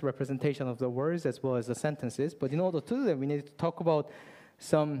continuous representation of the words as well as the sentences. But in order to do that, we need to talk about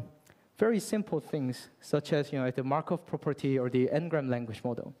some very simple things, such as the Markov property or the n-gram language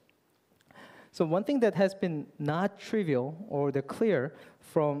model. So one thing that has been not trivial or clear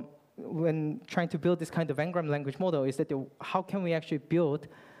from when trying to build this kind of n-gram language model is that how can we actually build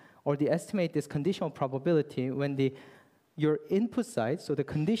or estimate this conditional probability when your input side, so the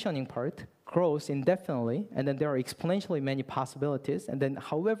conditioning part, grows indefinitely, and then there are exponentially many possibilities, and then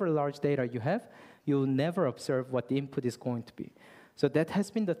however large data you have, you'll never observe what the input is going to be. So that has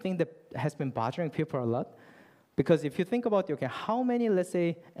been the thing that has been bothering people a lot, because if you think about, okay, how many, let's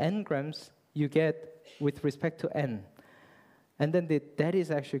say, n-grams you get with respect to n, and then that is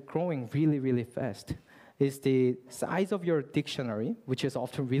actually growing really, really fast, is the size of your dictionary, which is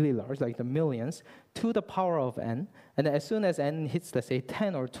often really large, like the millions, to the power of n. And as soon as n hits, let's say,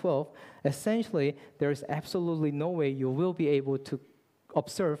 10 or 12, essentially, there is absolutely no way you will be able to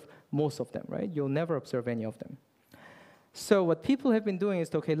observe most of them, right? You'll never observe any of them. So what people have been doing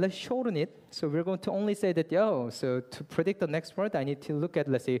is, okay, let's shorten it. So we're going to only say that, so to predict the next word, I need to look at,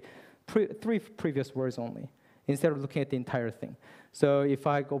 let's say, 3 previous words only, instead of looking at the entire thing. So if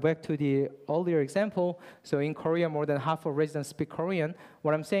I go back to the earlier example, so in Korea, more than half of residents speak Korean.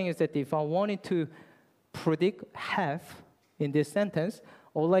 What I'm saying is that if I wanted to predict half in this sentence,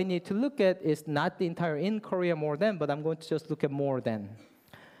 all I need to look at is not the entire in Korea more than, but I'm going to just look at more than.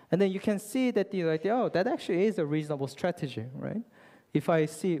 And then you can see that that actually is a reasonable strategy, right? If I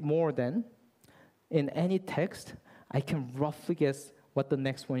see more than, in any text, I can roughly guess what the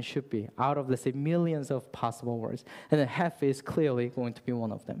next one should be out of, let's say, millions of possible words. And then half is clearly going to be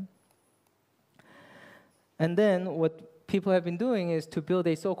one of them. And then what people have been doing is to build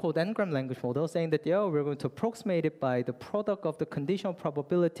a so-called n-gram language model, saying that, yeah, we're going to approximate it by the product of the conditional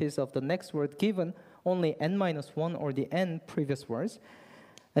probabilities of the next word given only n-1 or the n previous words.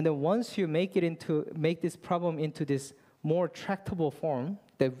 And then once you make this problem into this more tractable form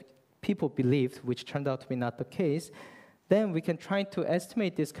that people believed, which turned out to be not the case, then we can try to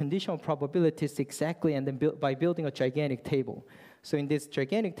estimate these conditional probabilities exactly, and then by building a gigantic table. So in this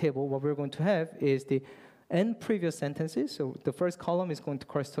gigantic table, what we're going to have is the n previous sentences. So the first column is going to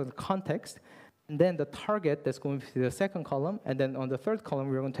correspond to the context, and then the target that's going to be the second column, and then on the third column,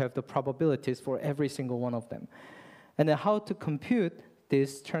 we're going to have the probabilities for every single one of them. And then how to compute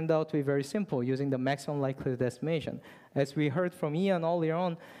this turned out to be very simple using the maximum likelihood estimation. As we heard from Ian earlier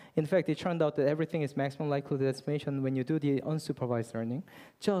on, in fact, it turned out that everything is maximum likelihood estimation when you do the unsupervised learning,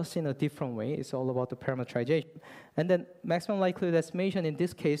 just in a different way. It's all about the parameterization. And then maximum likelihood estimation in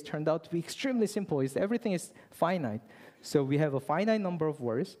this case turned out to be extremely simple. Everything is finite. So we have a finite number of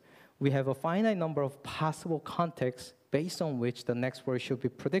words. We have a finite number of possible contexts based on which the next word should be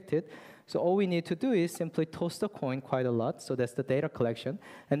predicted. So all we need to do is simply toss the coin quite a lot. So that's the data collection.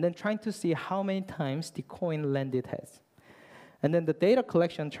 And then trying to see how many times the coin landed has. And then the data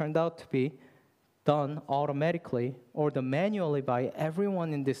collection turned out to be done automatically or manually by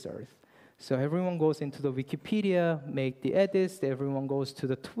everyone in this earth. So everyone goes into the Wikipedia, make the edits. Everyone goes to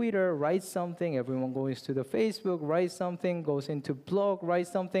the Twitter, writes something. Everyone goes to the Facebook, writes something. Goes into blog,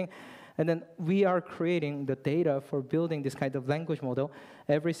 writes something. And then we are creating the data for building this kind of language model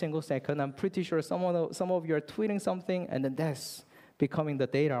every single second. I'm pretty sure some of you are tweeting something, and then that's becoming the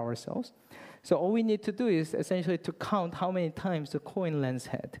data ourselves. So all we need to do is essentially to count how many times the coin lands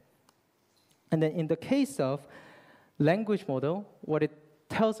had. And then in the case of language model, what it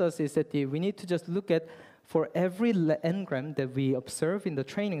tells us is that we need to just look at, for every n-gram that we observe in the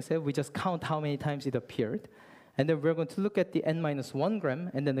training set, we just count how many times it appeared. And then we're going to look at the n-1 gram,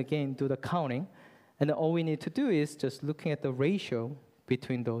 and then again do the counting. And then all we need to do is just looking at the ratio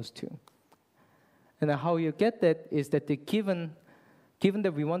between those two. And then how you get that is that given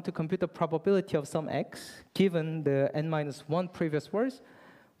that we want to compute the probability of some x, given the n-1 previous words,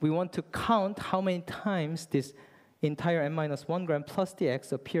 we want to count how many times this entire n-1 gram plus the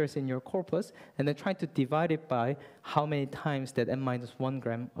x appears in your corpus, and then try to divide it by how many times that n-1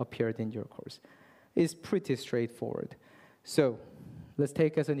 gram appeared in your course. It's pretty straightforward. So let's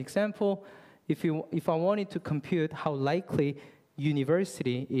take as an example, if I wanted to compute how likely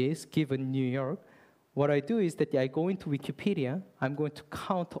university is given New York, what I do is that I go into Wikipedia, I'm going to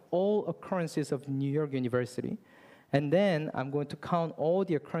count all occurrences of New York University, and then I'm going to count all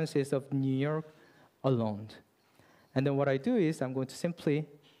the occurrences of New York alone. And then what I do is I'm going to simply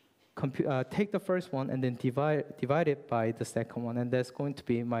take the first one and then divide it by the second one, and that's going to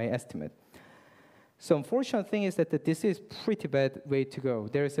be my estimate. So unfortunate thing is that this is pretty bad way to go.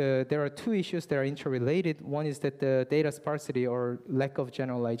 There are two issues that are interrelated. One is that the data sparsity or lack of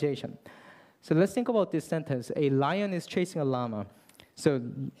generalization. So let's think about this sentence. A lion is chasing a llama. So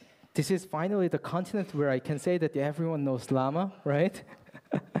this is finally the continent where I can say that everyone knows llama, right?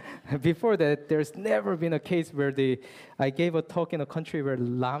 Before that, there's never been a case where I gave a talk in a country where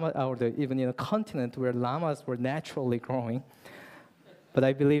llama, or even in a continent where llamas were naturally growing. But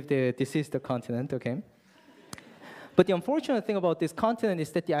I believe that this is the continent, okay? But the unfortunate thing about this continent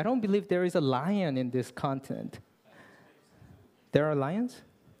is that I don't believe there is a lion in this continent. There are lions?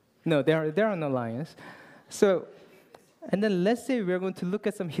 No, there are no lions. So, and then let's say we're going to look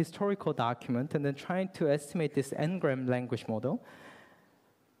at some historical document and then trying to estimate this n-gram language model.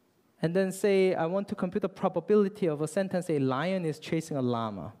 And then say I want to compute the probability of a sentence, a lion is chasing a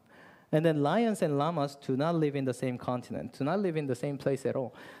llama. And then lions and llamas do not live in the same continent, do not live in the same place at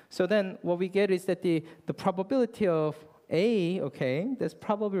all. So then what we get is that the probability of A, okay, that's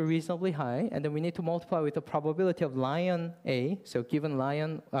probably reasonably high. And then we need to multiply with the probability of lion A. So given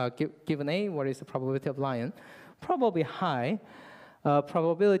A, what is the probability of lion? Probably high.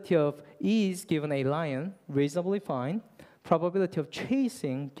 Probability of is given a lion, reasonably fine. Probability of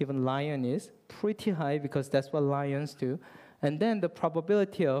chasing given lion is pretty high because that's what lions do. And then the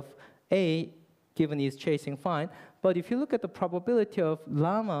probability of A given is chasing, fine. But if you look at the probability of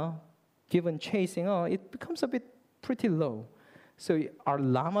llama given chasing, it becomes a bit pretty low. So are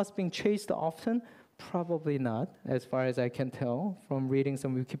llamas being chased often? Probably not, as far as I can tell from reading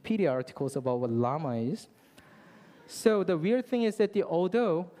some Wikipedia articles about what llama is. So the weird thing is that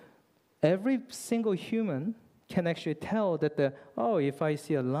although every single human can actually tell that if I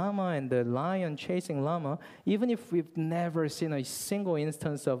see a llama and the lion chasing llama, even if we've never seen a single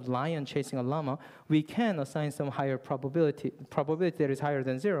instance of lion chasing a llama, we can assign some higher probability that is higher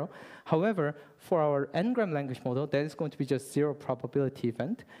than 0. However, for our n-gram language model, that is going to be just 0 probability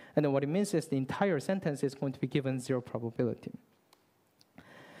event. And then what it means is the entire sentence is going to be given 0 probability.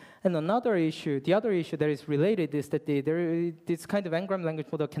 And the other issue that is related is that this kind of n-gram language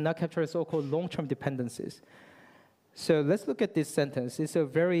model cannot capture so-called long-term dependencies. So let's look at this sentence. It's a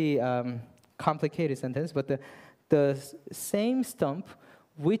very complicated sentence, but the same stump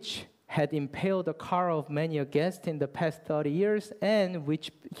which had impaled the car of many a guest in the past 30 years and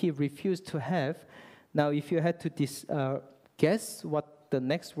which he refused to have. Now, if you had to guess what the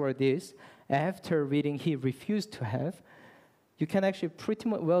next word is after reading he refused to have, you can actually pretty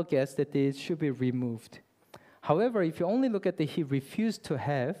much well guess that it should be removed. However, if you only look at the he refused to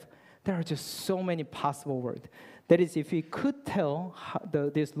have, there are just so many possible words. That is, if we could tell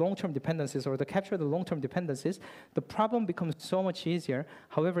these long-term dependencies or capture the long-term dependencies, the problem becomes so much easier.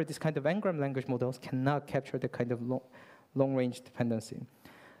 However, this kind of n-gram language models cannot capture the kind of long-range dependency.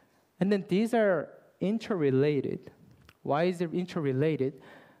 And then these are interrelated. Why is it interrelated?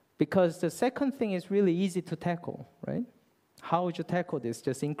 Because the second thing is really easy to tackle, right? How would you tackle this?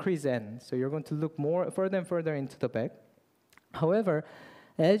 Just increase n. So you're going to look further and further into the back. However,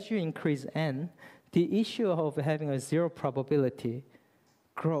 as you increase n, the issue of having a 0 probability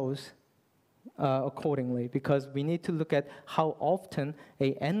grows accordingly, because we need to look at how often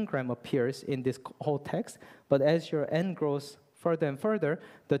a n-gram appears in this whole text. But as your n grows further and further,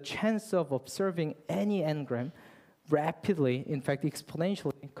 the chance of observing any n-gram rapidly, in fact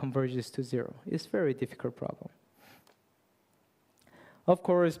exponentially, converges to 0. It's a very difficult problem. Of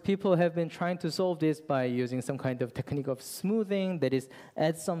course, people have been trying to solve this by using some kind of technique of smoothing, that is,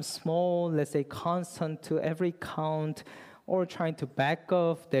 add some small, let's say, constant to every count, or trying to back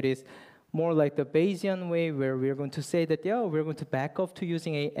off, that is, more like the Bayesian way, where we're going to say that, we're going to back off to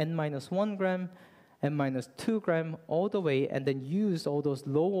using a n-1 gram, n-2 gram, all the way, and then use all those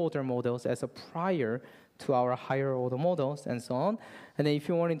low-order models as a prior to our higher-order models, and so on. And then if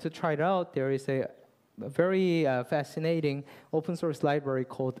you wanted to try it out, there is a very fascinating open source library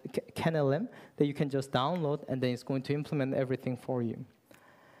called CanLM that you can just download, and then it's going to implement everything for you.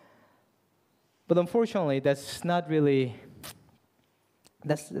 But unfortunately, that's not really,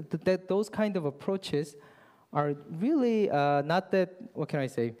 those kind of approaches are really not that, what can I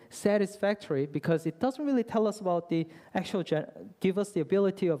say, satisfactory, because it doesn't really tell us about the actual, give us the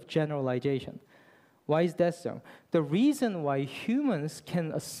ability of generalization. Why is that so? The reason why humans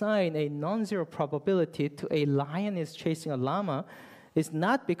can assign a non-zero probability to a lion is chasing a llama is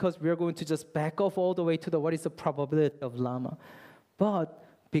not because we're going to just back off all the way to what is the probability of llama, but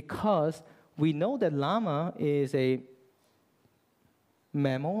because we know that llama is a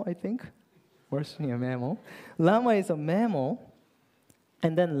mammal, I think. Worse than a mammal. Llama is a mammal,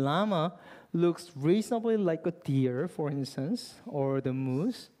 and then llama looks reasonably like a deer, for instance, or the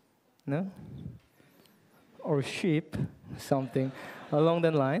moose, no? Or sheep, something along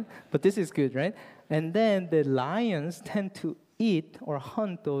that line. But this is good, right? And then the lions tend to eat or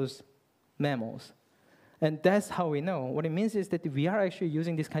hunt those mammals. And that's how we know. What it means is that we are actually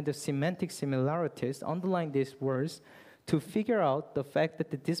using this kind of semantic similarities underlying these words to figure out the fact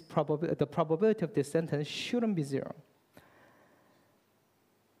that the probability of this sentence shouldn't be 0.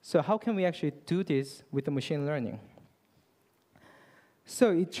 So how can we actually do this with the machine learning?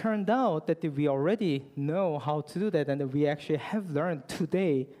 So it turned out that we already know how to do that, and that we actually have learned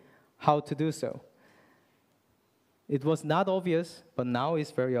today how to do so. It was not obvious, but now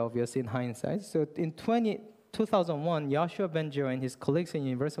it's very obvious in hindsight. So in 2001, Joshua Bengio and his colleagues in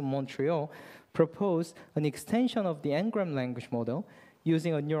University of Montreal proposed an extension of the n-gram language model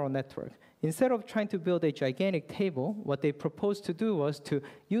using a neural network. Instead of trying to build a gigantic table, what they proposed to do was to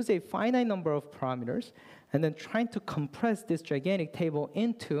use a finite number of parameters and then trying to compress this gigantic table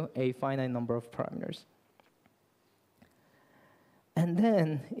into a finite number of parameters. And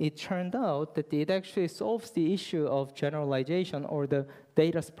then it turned out that it actually solves the issue of generalization or the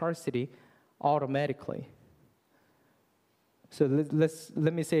data sparsity automatically. So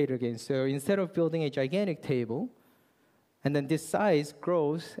let me say it again. So instead of building a gigantic table, and then this size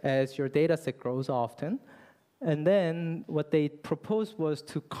grows as your data set grows often, and then what they proposed was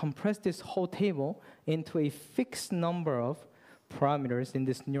to compress this whole table into a fixed number of parameters in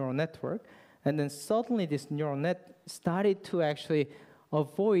this neural network. And then suddenly this neural net started to actually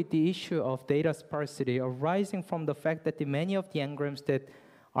avoid the issue of data sparsity arising from the fact that many of the n-grams that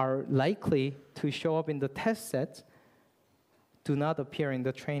are likely to show up in the test set do not appear in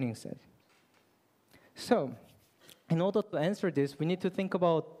the training set. So in order to answer this, we need to think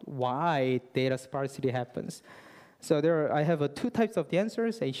about why data sparsity happens. So I have two types of the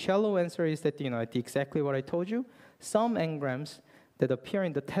answers. A shallow answer is that, exactly what I told you. Some n-grams that appear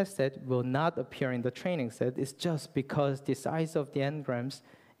in the test set will not appear in the training set. It's just because the size of the n-grams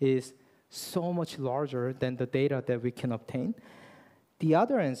is so much larger than the data that we can obtain. The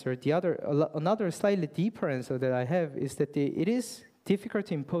other answer, another slightly deeper answer that I have is that it is difficult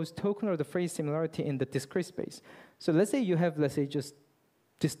to impose token or the phrase similarity in the discrete space. So let's say you have, just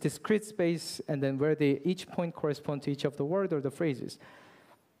this discrete space, and then where each point corresponds to each of the word or the phrases.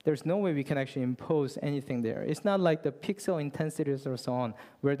 There's no way we can actually impose anything there. It's not like the pixel intensities or so on,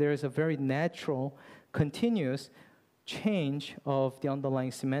 where there is a very natural, continuous change of the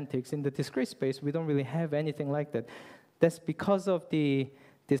underlying semantics. In the discrete space, we don't really have anything like that. That's because of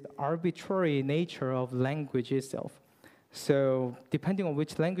this arbitrary nature of language itself. So depending on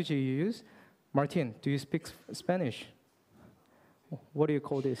which language you use, Martin, do you speak Spanish? What do you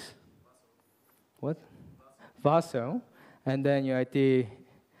call this? What? Vaso. And then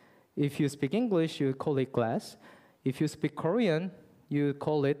if you speak English, you call it glass. If you speak Korean, you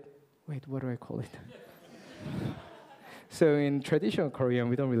call it, wait, what do I call it? So in traditional Korean,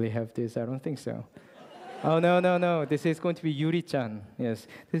 we don't really have this. I don't think so. Oh, no. This is going to be Yuri-chan. Yes,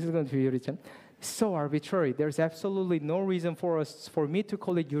 this is going to be Yuri-chan. So arbitrary. There's absolutely no reason for me to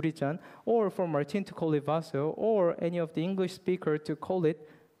call it Yuri-chan, or for Martin to call it Vaso, or any of the English speaker to call it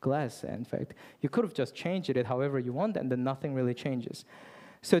glass. In fact, you could have just changed it however you want, and then nothing really changes.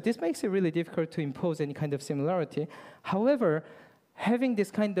 So this makes it really difficult to impose any kind of similarity. However, having this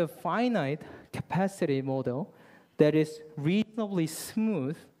kind of finite capacity model that is reasonably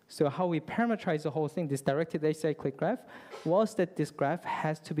smooth, so how we parameterize the whole thing, this directed acyclic graph, was that this graph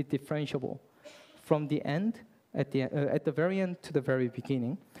has to be differentiable from the end, at the very end to the very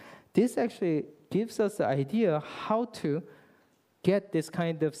beginning. This actually gives us the idea how to get this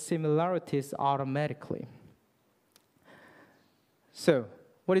kind of similarities automatically. So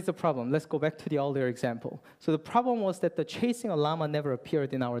what is the problem? Let's go back to the earlier example. So the problem was that the chasing a llama never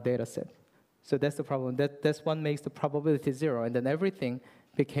appeared in our data set. So that's the problem. That's what makes the probability 0, and then everything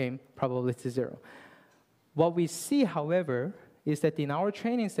became probability 0. What we see, however, is that in our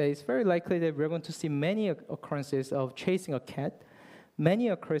training set, it's very likely that we're going to see many occurrences of chasing a cat, many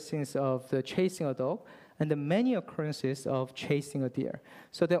occurrences of chasing a dog, and then many occurrences of chasing a deer.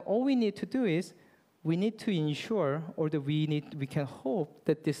 So then all we need to do is we need to ensure, or that we can hope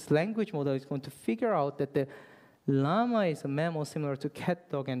that this language model is going to figure out that the llama is a mammal similar to cat,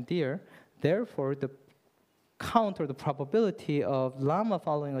 dog, and deer. Therefore, the count or the probability of llama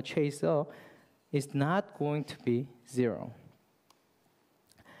following a chaser is not going to be 0.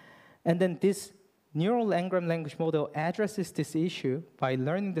 And then this neural n-gram language model addresses this issue by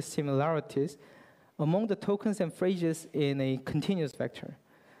learning the similarities among the tokens and phrases in a continuous vector.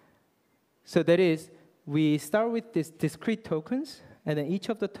 So that is, we start with these discrete tokens, and then each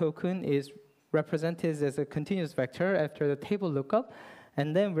of the token is represented as a continuous vector after the table lookup,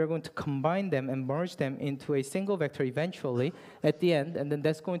 and then we're going to combine them and merge them into a single vector eventually at the end, and then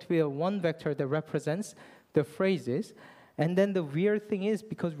that's going to be a one vector that represents the phrases. And then the weird thing is,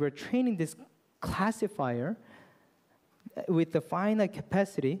 because we're training this classifier with the finite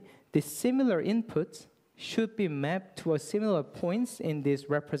capacity, the similar inputs should be mapped to a similar points in this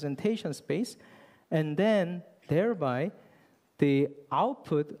representation space, and then thereby the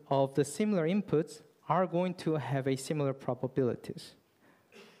output of the similar inputs are going to have a similar probabilities.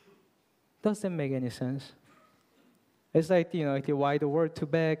 Does that make any sense? It's like, why the word to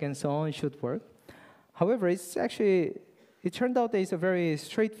bag and so on should work. However, it turned out that it's a very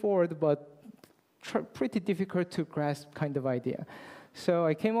straightforward but pretty difficult to grasp kind of idea. So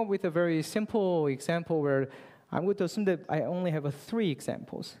I came up with a very simple example where I'm going to assume that I only have 3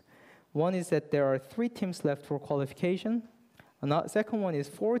 examples. One is that there are 3 teams left for qualification. Second one is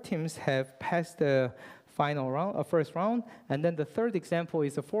 4 teams have passed the final round, first round, and then the third example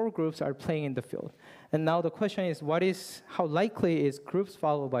is the 4 groups are playing in the field. And now the question is, how likely is groups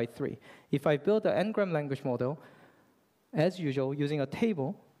followed by 3? If I build an n-gram language model, as usual, using a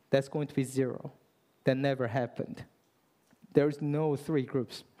table, that's going to be 0. That never happened. There's no 3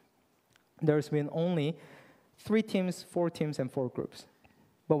 groups. There's been only 3 teams, 4 teams, and 4 groups.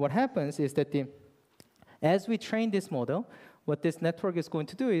 But what happens is that as we train this model, what this network is going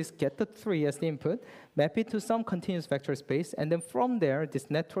to do is get the 3 as the input, map it to some continuous vector space, and then from there, this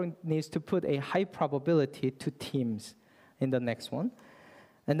network needs to put a high probability to teams in the next one.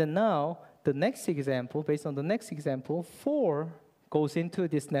 And then now, the next example, based on the next example, 4 goes into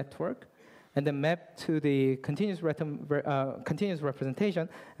this network, and then map to the continuous representation,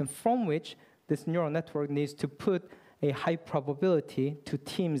 and from which this neural network needs to put a high probability to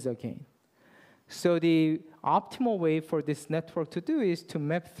teams again. So the optimal way for this network to do is to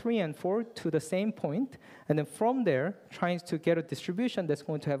map 3 and 4 to the same point, and then from there, trying to get a distribution that's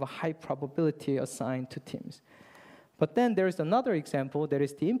going to have a high probability assigned to teams. But then there's another example, that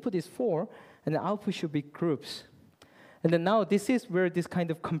is the input is 4, and the output should be groups. And then now this is where this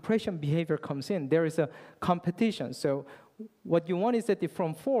kind of compression behavior comes in. There is a competition. So what you want is that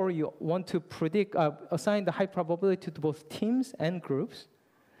from 4, you want to predict, assign the high probability to both teams and groups.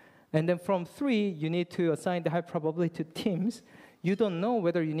 And then from 3, you need to assign the high probability to teams. You don't know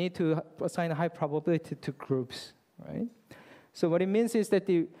whether you need to assign a high probability to groups, right? So what it means is that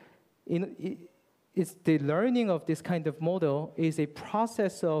the learning of this kind of model is a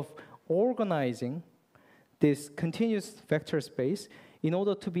process of organizing this continuous vector space in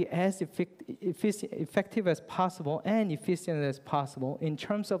order to be as effective as possible and efficient as possible in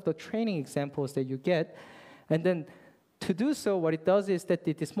terms of the training examples that you get. And then to do so, what it does is that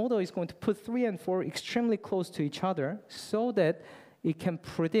this model is going to put 3 and 4 extremely close to each other so that it can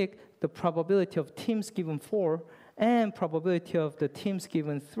predict the probability of teams given 4 and probability of the teams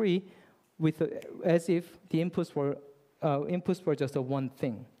given 3 as if the inputs were just a one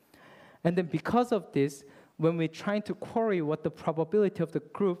thing. And then because of this, when we're trying to query what the probability of the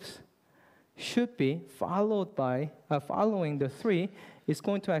groups should be, following the 3, it's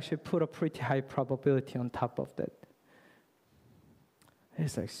going to actually put a pretty high probability on top of that.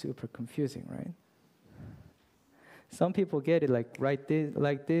 It's like super confusing, right? Some people get it like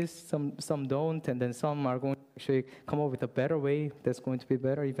this, some don't, and then some are going to actually come up with a better way that's going to be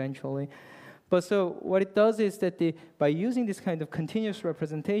better eventually. But so what it does is that by using this kind of continuous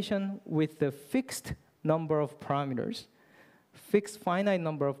representation with the fixed number of parameters, fixed finite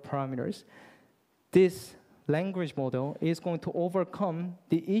number of parameters, this language model is going to overcome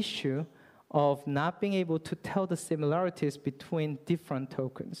the issue of not being able to tell the similarities between different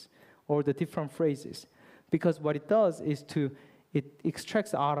tokens or the different phrases. Because what it does is it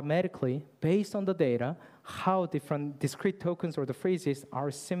extracts automatically, based on the data, how different discrete tokens or the phrases are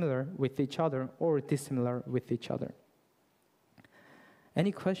similar with each other or dissimilar with each other.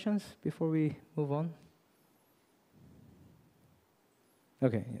 Any questions before we move on?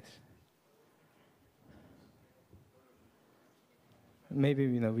 Okay, yes. Maybe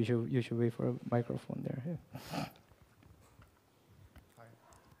you should wait for a microphone there. Yeah.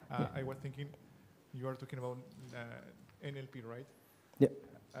 Hi. I was thinking, you are talking about NLP, right? Yeah.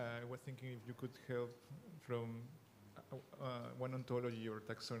 I was thinking if you could help from one ontology or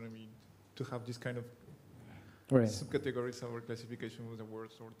taxonomy to have this kind of subcategories or classification of the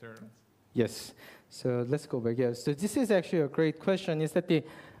words or terms. Yes. So let's go back. Yeah. So this is actually a great question. Is that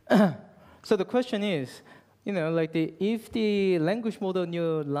so the question is, if the language model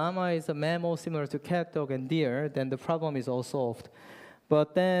knew llama is a mammal similar to cat, dog, and deer, then the problem is all solved.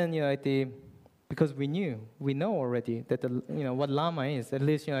 But then, because we know already that what llama is. At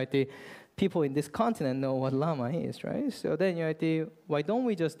least, the people in this continent know what llama is, right? So then, why don't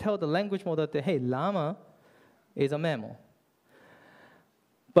we just tell the language model that, hey, llama is a mammal?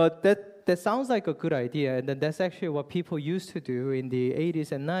 But that sounds like a good idea, and then that's actually what people used to do in the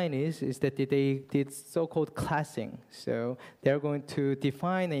 80s and 90s, is that they did so-called classing. So they're going to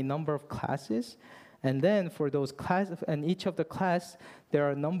define a number of classes, and then for those classes, and each of the class, there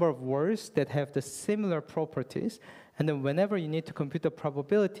are a number of words that have the similar properties, and then whenever you need to compute the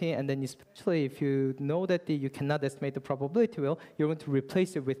probability, and then especially if you know that you cannot estimate the probability well, you're going to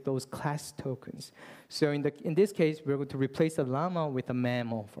replace it with those class tokens. So in this case, we're going to replace a llama with a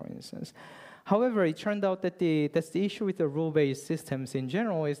mammal, for instance. However, it turned out that that's the issue with the rule-based systems in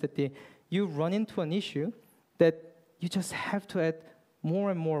general, is that you run into an issue that you just have to add more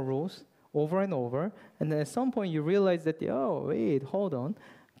and more rules over and over, and then at some point you realize that, oh, wait, hold on.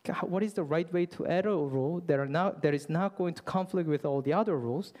 What is the right way to add a rule that is not going to conflict with all the other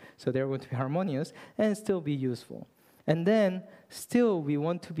rules, so they're going to be harmonious and still be useful? And then still we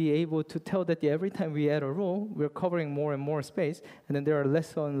want to be able to tell that every time we add a rule, we're covering more and more space, and then there are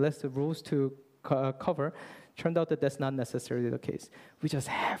less and less rules to cover. Turned out that that's not necessarily the case. We just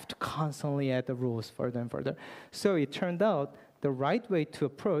have to constantly add the rules further and further. So it turned out the right way to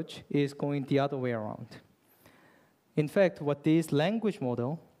approach is going the other way around. In fact, what this language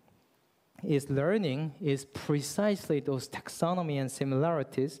model is learning is precisely those taxonomy and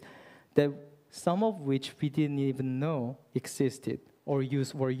similarities that some of which we didn't even know existed or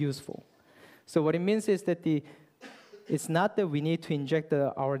were useful. So what it means is that it's not that we need to inject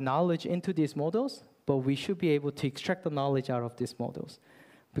our knowledge into these models, but we should be able to extract the knowledge out of these models,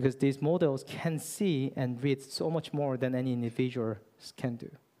 because these models can see and read so much more than any individual can do.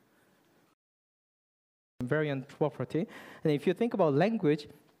 invariant property. And if you think about language,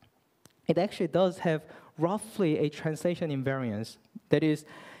 it actually does have roughly a translation invariance. That is,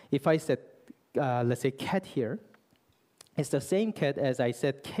 if I said, let's say, cat here, it's the same cat as I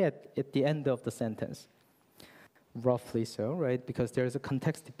said cat at the end of the sentence. Roughly so, right? Because there's a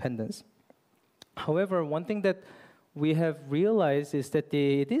context dependence. However, one thing that we have realized is that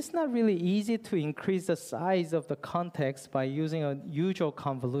it is not really easy to increase the size of the context by using a usual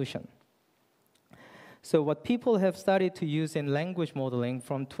convolution. So what people have started to use in language modeling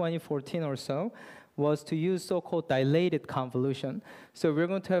from 2014 or so was to use so-called dilated convolution. So we're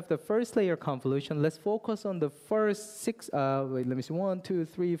going to have the first layer convolution. Let's focus on the first six, wait, let me see, 1, 2,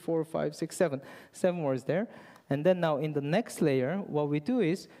 3, 4, 5, 6, 7. 7 words there. And then now in the next layer, what we do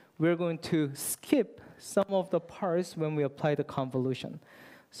is we're going to skip some of the parts when we apply the convolution.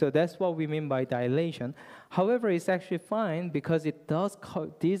 So that's what we mean by dilation. However, it's actually fine because it does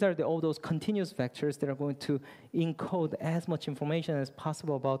these are all those continuous vectors that are going to encode as much information as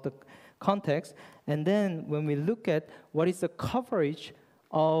possible about the context. And then when we look at what is the coverage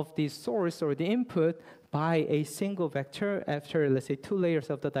of the source or the input by a single vector after, let's say, 2 layers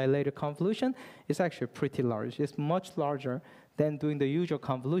of the dilated convolution, it's actually pretty large. It's much larger than doing the usual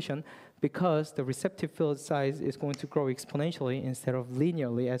convolution because the receptive field size is going to grow exponentially instead of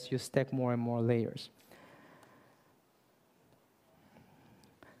linearly as you stack more and more layers.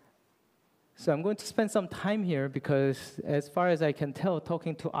 So I'm going to spend some time here because as far as I can tell,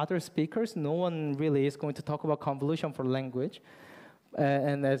 talking to other speakers, no one really is going to talk about convolution for language.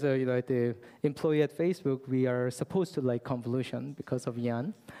 And as a the employee at Facebook, we are supposed to like convolution because of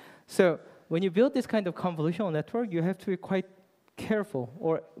Jan. So when you build this kind of convolutional network, you have to be quite careful.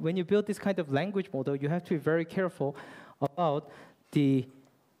 Or when you build this kind of language model, you have to be very careful about the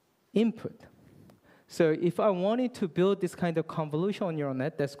input. So if I wanted to build this kind of convolutional neural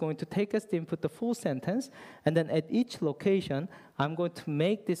net that's going to take as the input the full sentence, and then at each location, I'm going to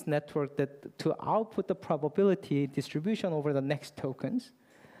make this network that to output the probability distribution over the next tokens.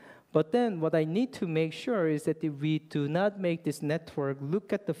 But then what I need to make sure is that we do not make this network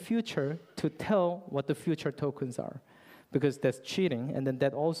look at the future to tell what the future tokens are, because that's cheating, and then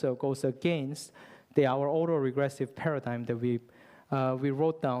that also goes against our autoregressive paradigm that we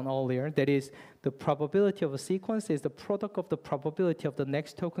wrote down earlier. That is, the probability of a sequence is the product of the probability of the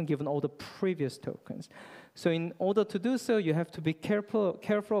next token given all the previous tokens. So in order to do so, you have to be careful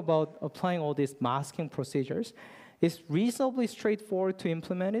about applying all these masking procedures. It's reasonably straightforward to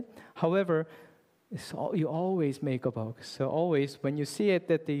implement it. However, you always make a bug. So always, when you see it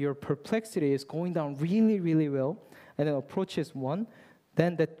that your perplexity is going down really, really well, and then approach is 1,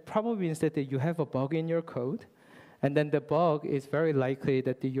 then that probably means that you have a bug in your code. And then the bug is very likely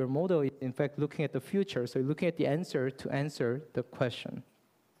that your model is, in fact, looking at the future. So you're looking at the answer to answer the question.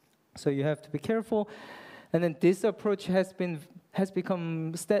 So you have to be careful. And then this approach has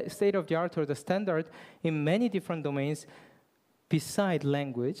become state-of-the-art or the standard in many different domains beside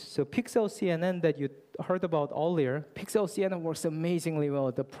language. So Pixel CNN that you heard about earlier, Pixel CNN works amazingly well.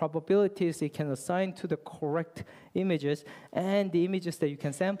 The probabilities it can assign to the correct images and the images that you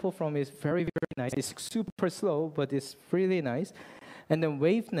can sample from is very, very nice. It's super slow, but it's really nice. And then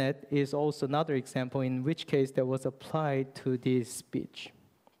WaveNet is also another example in which case that was applied to this speech.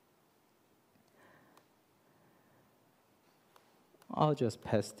 I'll just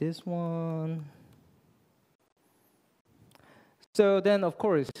pass this one. So then, of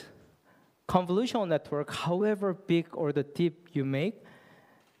course, convolutional network, however big or the deep you make,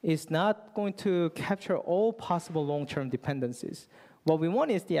 is not going to capture all possible long-term dependencies. What we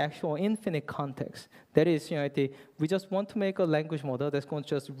want is the actual infinite context. That is, we just want to make a language model that's going to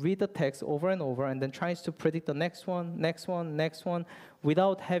just read the text over and over and then tries to predict the next one, next one, next one,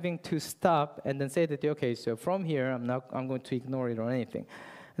 without having to stop and then say that, okay, so from here, I'm going to ignore it or anything.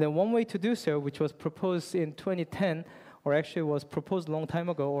 And then one way to do so, which was proposed in 2010, or actually was proposed a long time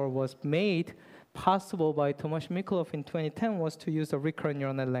ago, or was made possible by Tomasz Mikolov in 2010, was to use a recurrent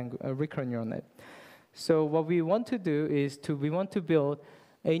neural net. So what we want to do is we want to build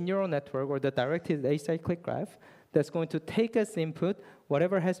a neural network or the directed acyclic graph that's going to take as input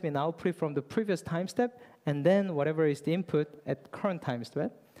whatever has been output from the previous time step, and then whatever is the input at current time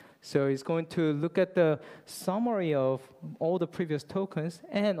step. So it's going to look at the summary of all the previous tokens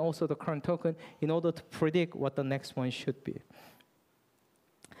and also the current token in order to predict what the next one should be.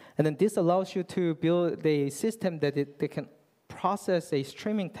 And then this allows you to build a system that can process a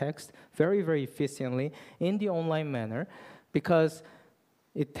streaming text very, very efficiently in the online manner, because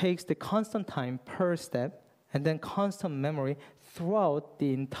it takes the constant time per step and then constant memory throughout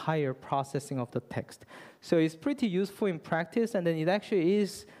the entire processing of the text. So it's pretty useful in practice, and then it actually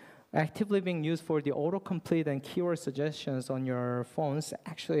is actively being used for the autocomplete and keyword suggestions on your phones,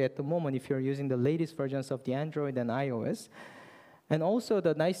 actually at the moment, if you're using the latest versions of the Android and iOS. And also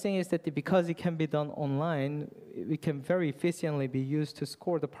the nice thing is that because it can be done online, it can very efficiently be used to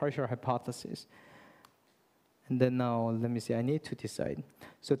score the partial hypothesis. And then now, let me see, I need to decide.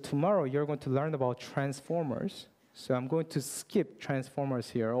 So tomorrow, you're going to learn about transformers. So I'm going to skip transformers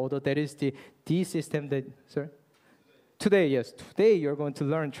here, although that is the system that, sorry? Today, yes. Today, you're going to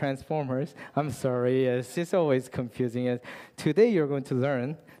learn transformers. I'm sorry, yes, it's always confusing. Yes. Today, you're going to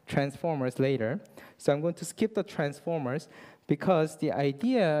learn transformers later. So I'm going to skip the transformers because the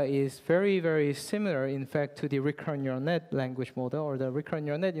idea is very, very similar, in fact, to the recurrent neural net language model, or the recurrent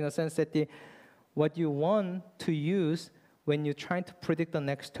neural net in the sense that what you want to use when you're trying to predict the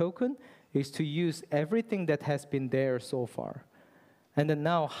next token is to use everything that has been there so far. And then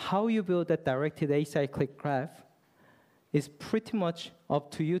now, how you build that directed acyclic graph is pretty much up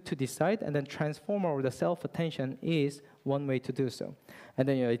to you to decide, and then transformer or the self-attention is one way to do so. And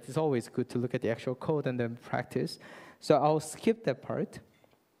then it is always good to look at the actual code and then practice. So I'll skip that part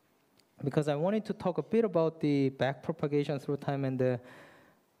because I wanted to talk a bit about the backpropagation through time and the,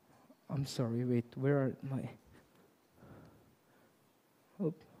 I'm sorry, wait, where are my,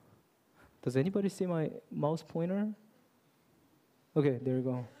 oh. Does anybody see my mouse pointer? Okay, there you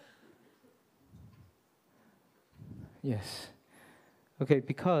go. Yes. Okay,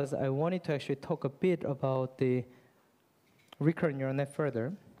 because I wanted to actually talk a bit about the recurrent neural net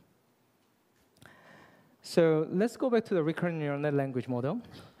further. So let's go back to the recurrent neural net language model.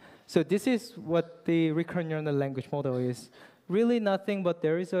 So this is what the recurrent neural net language model is. Really nothing, but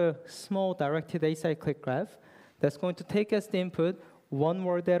there is a small directed acyclic graph that's going to take as the input one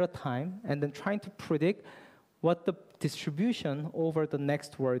word at a time and then trying to predict what the distribution over the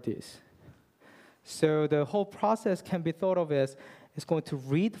next word is. So the whole process can be thought of as it's going to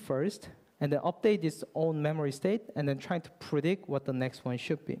read first and then update its own memory state and then trying to predict what the next one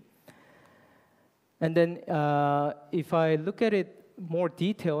should be. And then if I look at it more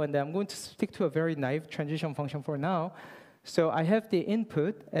detail, and I'm going to stick to a very naive transition function for now. So I have the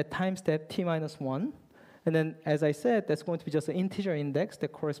input at time step t minus 1. And then, as I said, that's going to be just an integer index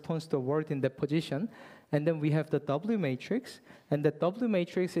that corresponds to a word in that position. And then we have the W matrix. And the W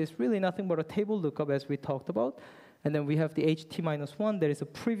matrix is really nothing but a table lookup, as we talked about. And then we have the ht minus 1, that is a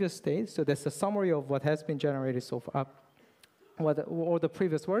previous state. So that's a summary of what has been generated so far, or the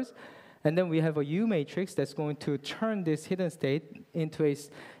previous words. And then we have a U matrix that's going to turn this hidden state into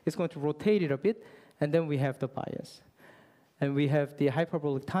it's going to rotate it a bit. And then we have the bias. And we have the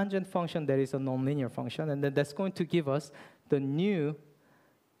hyperbolic tangent function that is a nonlinear function. And then that's going to give us the new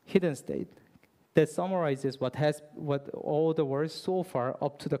hidden state that summarizes what all the words so far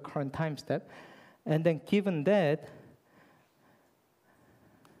up to the current time step. And then given that,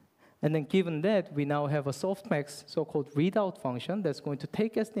 we now have a softmax so-called readout function that's going to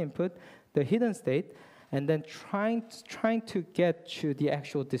take as the input the hidden state and then trying to get to the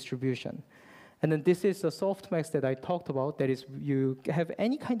actual distribution. And then this is the softmax that I talked about. That is, you have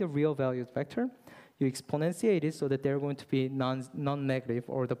any kind of real valued vector. You exponentiate it so that they're going to be non-negative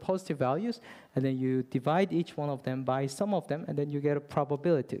or the positive values. And then you divide each one of them by sum of them. And then you get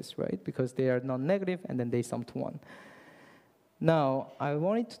probabilities, right? Because they are non-negative, and then they sum to 1. Now, I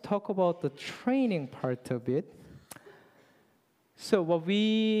wanted to talk about the training part a bit. So what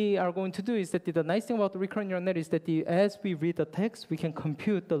we are going to do is that the nice thing about the recurrent neural net is that as we read the text, we can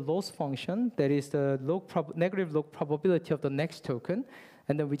compute the loss function, that is the negative log probability of the next token,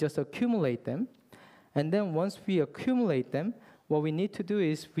 and then we just accumulate them. And then once we accumulate them, what we need to do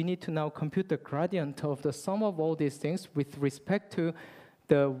is we need to now compute the gradient of the sum of all these things with respect to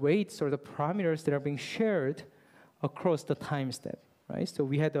the weights or the parameters that are being shared across the time step, right? So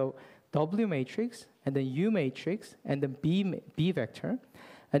we had a W matrix, and then U matrix, and then B vector.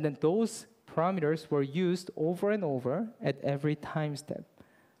 And then those parameters were used over and over at every time step,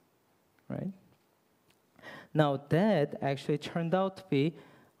 right? Now that actually turned out to be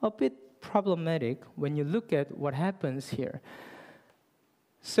a bit problematic when you look at what happens here.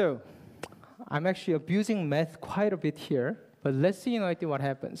 So I'm actually abusing math quite a bit here, but let's see what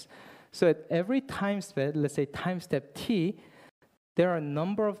happens. So at every time step, let's say time step t, there are a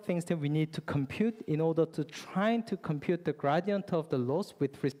number of things that we need to compute in order to try to compute the gradient of the loss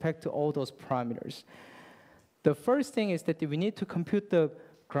with respect to all those parameters. The first thing is that we need to compute the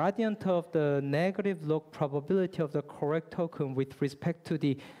gradient of the negative log probability of the correct token with respect to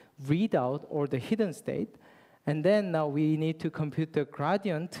the readout or the hidden state. And then now we need to compute the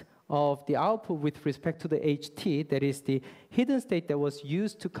gradient of the output with respect to the ht, that is the hidden state that was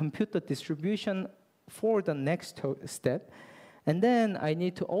used to compute the distribution for the next step. And then I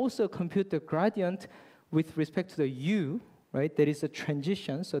need to also compute the gradient with respect to the u, right? There is a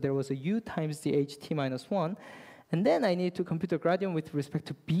transition, so there was a u times the ht minus 1. And then I need to compute the gradient with respect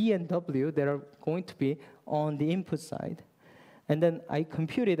to b and w that are going to be on the input side. And then I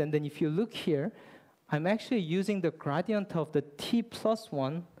compute it, and then if you look here, I'm actually using the gradient of the t plus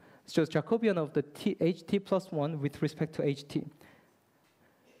 1, so Jacobian of the ht plus 1 with respect to ht.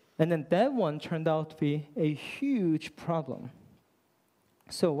 And then that one turned out to be a huge problem.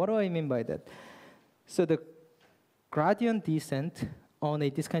 So what do I mean by that? So the gradient descent on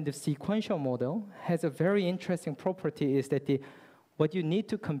this kind of sequential model has a very interesting property, is that what you need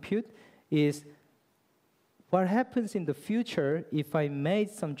to compute is what happens in the future if I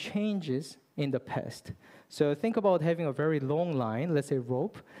made some changes in the past. So think about having a very long line, let's say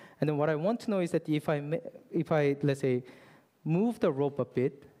rope, and then what I want to know is that if I let's say, move the rope a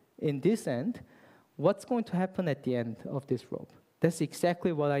bit in this end, what's going to happen at the end of this rope? That's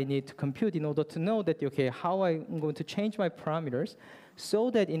exactly what I need to compute in order to know that, okay, how I'm going to change my parameters so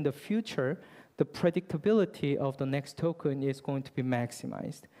that in the future, the predictability of the next token is going to be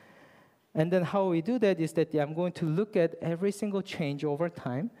maximized. And then how we do that is that I'm going to look at every single change over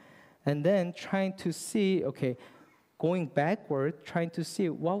time and then trying to see, okay, going backward, trying to see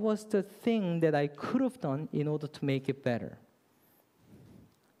what was the thing that I could have done in order to make it better.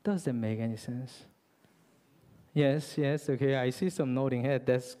 Does that make any sense? Yes, okay, I see some nodding head,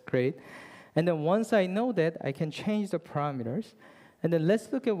 that's great. And then once I know that, I can change the parameters. And then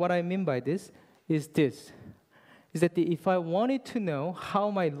let's look at what I mean by this, is that if I wanted to know how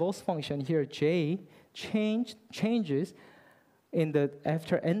my loss function here, j, changes in the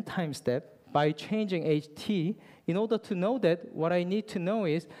after n time step by changing ht, in order to know that, what I need to know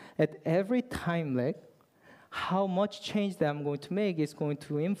is at every time lag, how much change that I'm going to make is going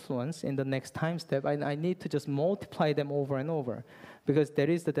to influence in the next time step. I need to just multiply them over and over, because that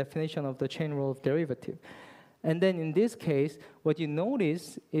is the definition of the chain rule of derivative. And then in this case, what you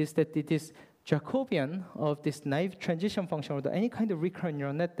notice is that this Jacobian of this naive transition function, or any kind of recurrent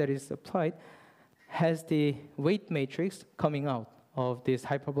neural net that is applied, has the weight matrix coming out of this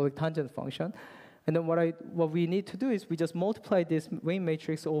hyperbolic tangent function. And then what we need to do is we just multiply this weight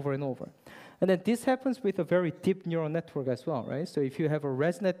matrix over and over. And then this happens with a very deep neural network as well, right? So if you have a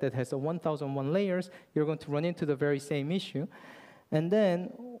ResNet that has a 1001 layers, you're going to run into the very same issue. And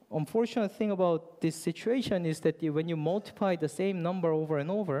then, unfortunate thing about this situation is that when you multiply the same number over and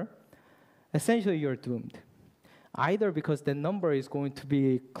over, essentially you're doomed. Either because the number is going to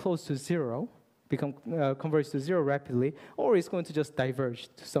be close to zero, converge to zero rapidly, or it's going to just diverge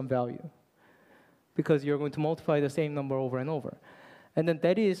to some value, because you're going to multiply the same number over and over. And then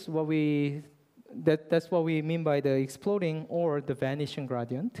that is what that's what we mean by the exploding or the vanishing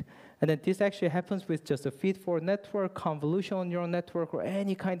gradient. And then this actually happens with just a feed-forward network, convolutional neural network, or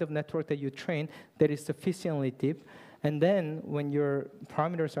any kind of network that you train that is sufficiently deep. And then when your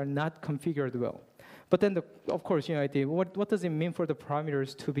parameters are not configured well. But then, of course, what does it mean for the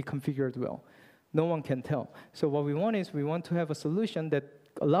parameters to be configured well? No one can tell. So what we want is we want to have a solution that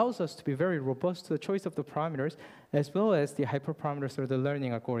allows us to be very robust to the choice of the parameters, as well as the hyperparameters or the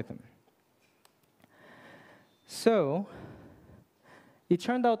learning algorithm. So it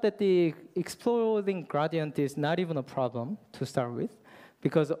turned out that the exploding gradient is not even a problem to start with,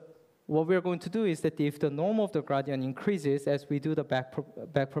 because what we're going to do is that if the norm of the gradient increases as we do the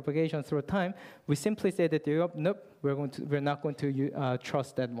back propagation through time, we simply say that, nope, we're not going to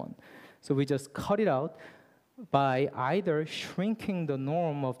trust that one. So we just cut it out by either shrinking the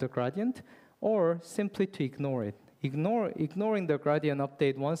norm of the gradient or simply to ignore it. Ignoring the gradient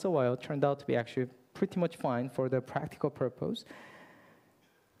update once a while turned out to be actually pretty much fine for the practical purpose.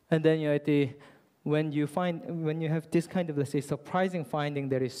 And then when you have this kind of, let's say, surprising finding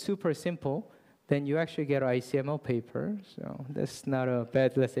that is super simple, then you actually get an ICML paper. So that's not a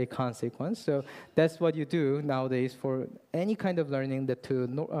bad, let's say, consequence. So that's what you do nowadays for any kind of learning, that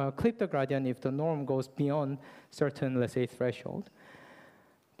to clip the gradient if the norm goes beyond certain, let's say, threshold.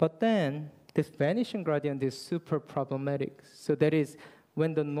 But then this vanishing gradient is super problematic. So that is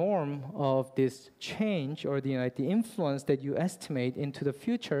when the norm of this change or the influence that you estimate into the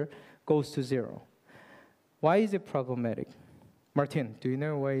future goes to zero. Why is it problematic? Martin, do you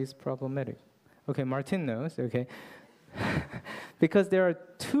know why it's problematic? Okay, Martin knows, okay. Because there are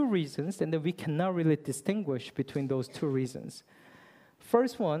two reasons, and then we cannot really distinguish between those two reasons.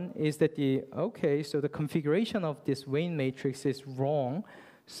 First one is that so the configuration of this Wayne matrix is wrong,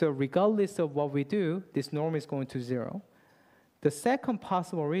 so regardless of what we do, this norm is going to zero. The second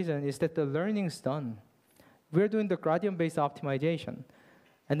possible reason is that the learning is done. We're doing the gradient-based optimization.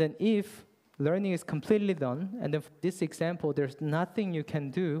 And then if, learning is completely done, and then for this example, there's nothing you can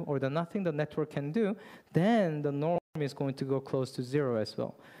do, or nothing the network can do, then the norm is going to go close to 0 as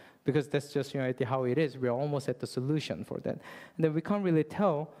well. Because that's just how it is. We're almost at the solution for that. And then we can't really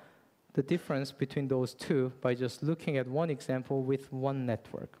tell the difference between those two by just looking at one example with one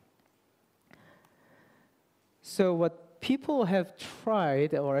network. So what people have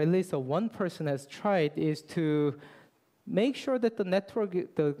tried, or at least one person has tried, is to make sure that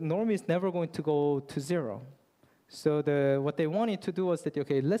the norm is never going to go to 0. So what they wanted to do was that,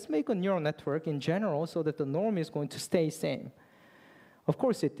 okay, let's make a neural network in general so that the norm is going to stay same. Of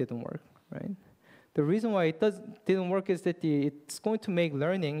course, it didn't work, right? The reason why it didn't work is that it's going to make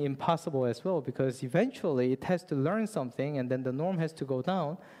learning impossible as well, because eventually it has to learn something, and then the norm has to go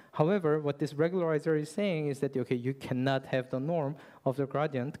down. However, what this regularizer is saying is that, okay, you cannot have the norm of the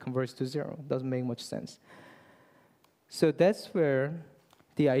gradient converge to 0. Doesn't make much sense. So that's where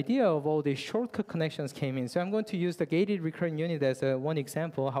the idea of all these shortcut connections came in. So I'm going to use the gated recurrent unit as one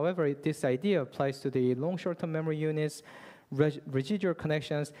example. However, this idea applies to the long short-term memory units, residual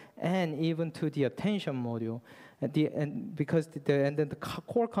connections, and even to the attention module. And then the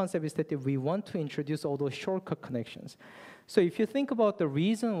core concept is that we want to introduce all those shortcut connections. So if you think about the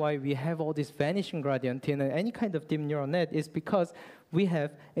reason why we have all this vanishing gradient in any kind of deep neural net is because we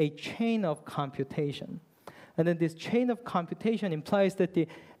have a chain of computation. And then this chain of computation implies that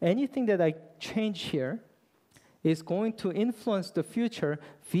anything that I change here is going to influence the future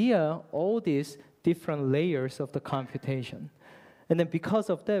via all these different layers of the computation. And then because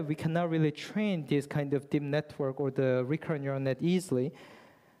of that, we cannot really train this kind of deep network or the recurrent neural net easily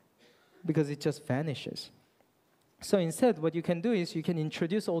because it just vanishes. So instead, what you can do is you can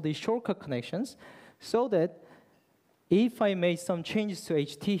introduce all these shortcut connections so that if I make some changes to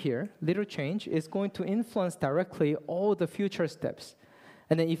HT here, little change is going to influence directly all the future steps.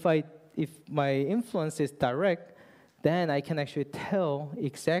 And then if my influence is direct, then I can actually tell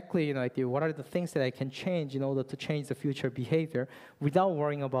exactly what are the things that I can change in order to change the future behavior without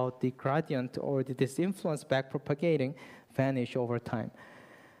worrying about the gradient or this influence backpropagating vanish over time.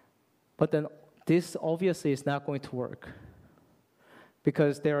 But then this obviously is not going to work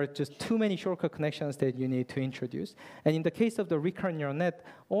because there are just too many shortcut connections that you need to introduce. And in the case of the recurrent neural net,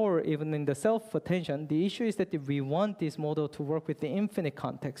 or even in the self-attention, the issue is that if we want this model to work with the infinite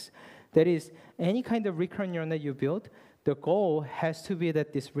context, that is, any kind of recurrent neural net you build, the goal has to be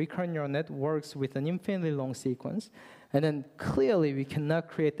that this recurrent neural net works with an infinitely long sequence. And then clearly, we cannot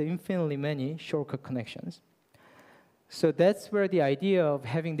create the infinitely many shortcut connections. So that's where the idea of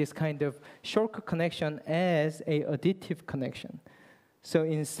having this kind of shortcut connection as an additive connection. So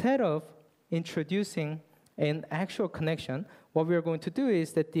instead of introducing an actual connection, what we are going to do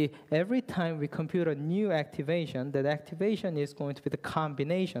is that every time we compute a new activation, that activation is going to be the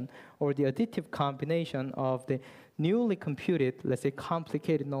combination or the additive combination of the newly computed, let's say,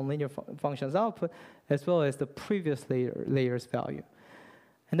 complicated nonlinear functions output, as well as the previous layer's value.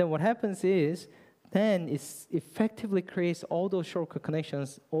 And then what happens is, then it effectively creates all those shortcut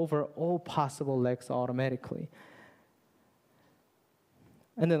connections over all possible legs automatically.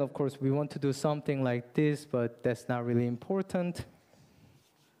 And then, of course, we want to do something like this, but that's not really important.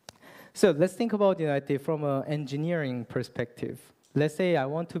 So let's think about from an engineering perspective. Let's say I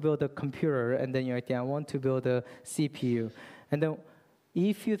want to build a computer, and then I want to build a CPU. And then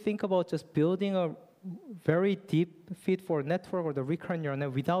if you think about just building a very deep feed-forward network or the recurrent neural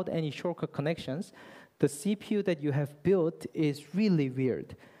net without any shortcut connections, the CPU that you have built is really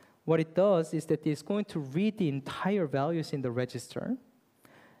weird. What it does is that it's going to read the entire values in the register,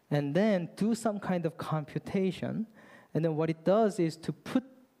 and then do some kind of computation. And then what it does is to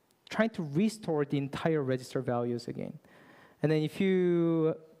try to restore the entire register values again. And then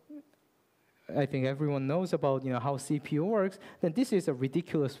I think everyone knows about how CPU works, then this is a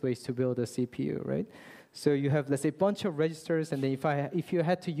ridiculous way to build a CPU, right? So you have, let's say, a bunch of registers, and then if you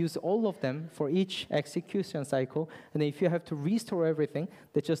had to use all of them for each execution cycle, and then if you have to restore everything,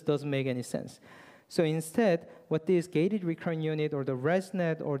 that just doesn't make any sense. So instead, what this gated recurrent unit or the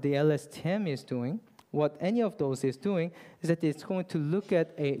ResNet or the LSTM is doing, what any of those is doing, is that it's going to look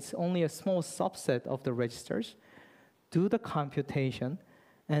at only a small subset of the registers, do the computation,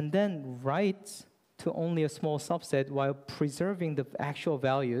 and then write to only a small subset while preserving the actual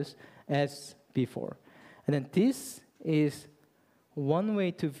values as before. And then this is one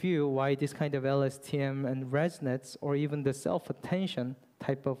way to view why this kind of LSTM and ResNets or even the self-attention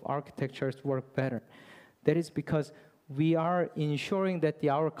type of architectures work better. That is because we are ensuring that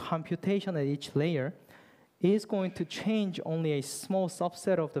our computation at each layer is going to change only a small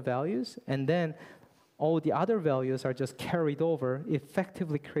subset of the values, and then all the other values are just carried over,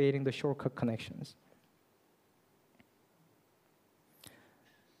 effectively creating the shortcut connections.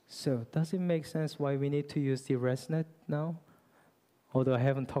 So does it make sense why we need to use the ResNet now? Although I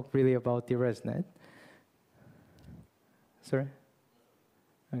haven't talked really about the ResNet. Sorry?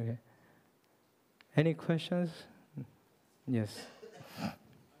 Okay. Any questions? Yes.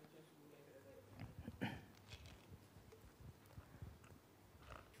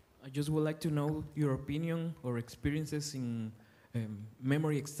 I just would like to know your opinion or experiences in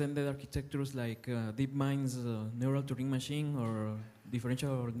memory extended architectures like DeepMind's neural Turing machine or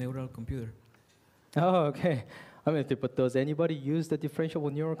differential or neural computer. Oh, okay. I mean, but does anybody use the differential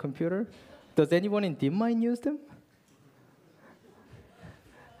neural computer? Does anyone in DeepMind use them?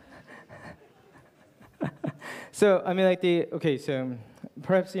 So, I mean, okay, so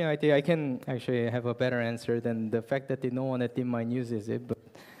perhaps, I can actually have a better answer than the fact that no one at DeepMind uses it, but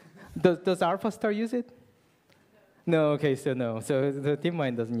does AlphaStar use it? No, okay, so no. So the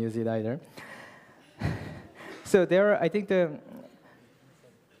DeepMind doesn't use it either. So I think there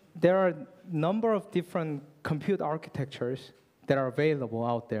are a number of different compute architectures that are available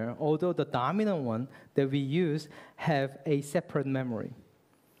out there, although the dominant one that we use have a separate memory.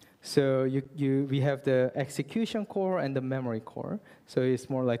 So we have the execution core and the memory core. So it's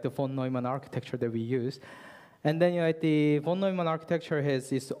more like the von Neumann architecture that we use. And then the von Neumann architecture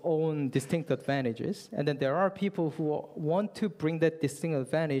has its own distinct advantages. And then there are people who want to bring that distinct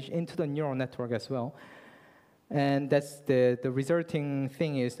advantage into the neural network as well. And that's the resulting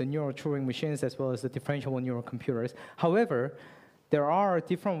thing is the neural Turing machines as well as the differentiable neural computers. However, there are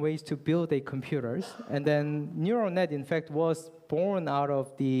different ways to build a computers. And then neural net, in fact, was born out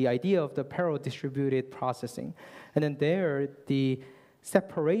of the idea of the parallel distributed processing. And then the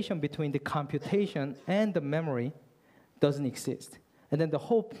separation between the computation and the memory doesn't exist. And then the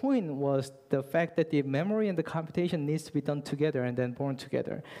whole point was the fact that the memory and the computation needs to be done together and then born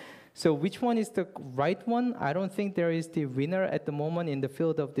together. So which one is the right one? I don't think there is the winner at the moment in the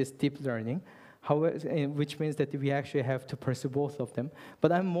field of this deep learning, however, which means that we actually have to pursue both of them.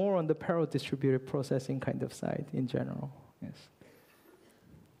 But I'm more on the parallel distributed processing kind of side in general. Yes.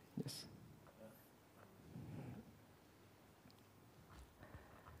 Yes.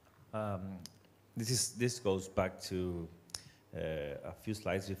 This goes back to a few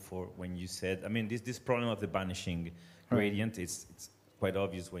slides before when you said, I mean, this problem of the vanishing gradient, it's quite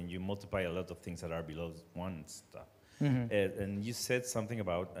obvious when you multiply a lot of things that are below one and stuff. Mm-hmm. And you said something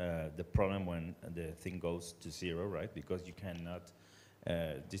about the problem when the thing goes to zero, right? Because you cannot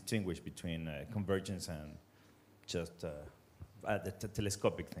distinguish between convergence and just the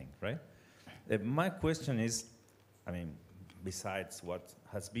telescopic thing, right? My question is, I mean, besides what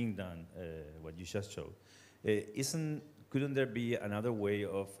has been done, what you just showed, couldn't there be another way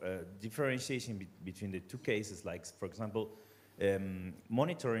of differentiation between the two cases, like, for example,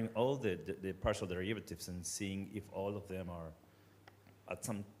 monitoring all the partial derivatives and seeing if all of them are at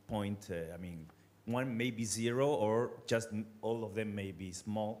some point, I mean, one may be zero or just all of them may be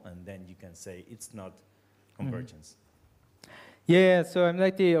small, and then you can say it's not convergence. Mm-hmm. Yeah, so I'm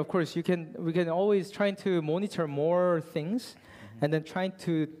like of course, we can always try to monitor more things, and then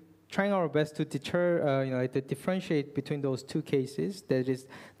trying our best to deter, to differentiate between those two cases. That is,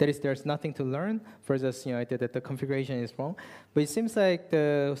 there's nothing to learn versus, that the configuration is wrong. But it seems like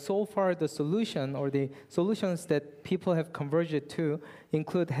so far the solution or the solutions that people have converged to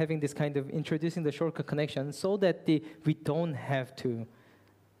include having this kind of introducing the shortcut connection so that we don't have to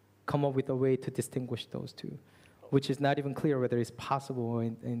come up with a way to distinguish those two, which is not even clear whether it's possible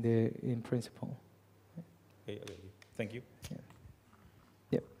in principle. Okay, thank you. Yeah.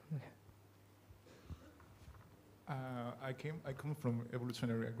 Yep. I come from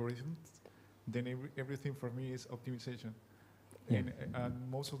evolutionary algorithms. Then everything for me is optimization. Yeah. And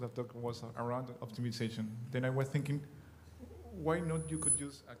most of the talk was around optimization. Then I was thinking, why not you could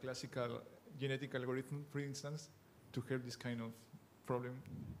use a classical genetic algorithm, for instance, to help this kind of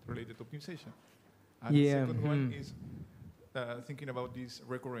problem-related optimization. And the second one is thinking about these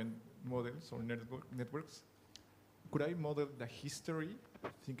recurrent models or networks. Could I model the history,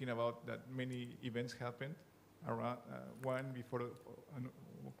 thinking about that many events happened around one before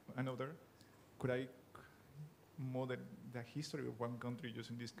another? Could I model the history of one country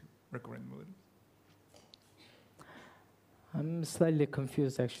using this recurrent model? I'm slightly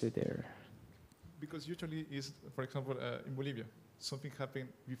confused actually there. Because usually is, for example, in Bolivia, something happened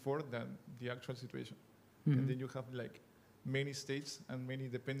before than the actual situation. Mm-hmm. And then you have like many states and many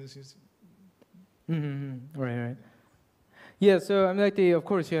dependencies. Mm-hmm. Right. Yeah, so I mean, of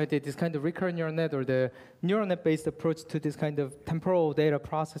course, this kind of recurrent neural net or the neural net-based approach to this kind of temporal data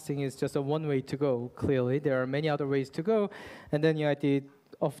processing is just a one way to go. Clearly, there are many other ways to go, and then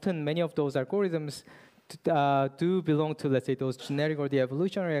often many of those algorithms do belong to, let's say, those generic or the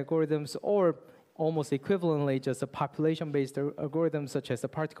evolutionary algorithms, or almost equivalently just a population-based algorithms such as the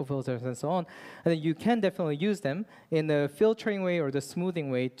particle filters and so on. And then you can definitely use them in the filtering way or the smoothing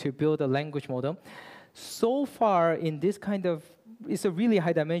way to build a language model. So far, in this kind of, it's a really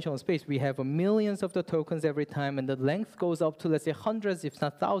high-dimensional space. We have millions of the tokens every time, and the length goes up to, let's say, hundreds, if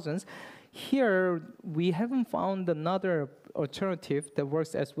not thousands. Here, we haven't found another alternative that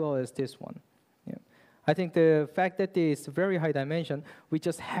works as well as this one. Yeah. I think the fact that it's very high dimension, we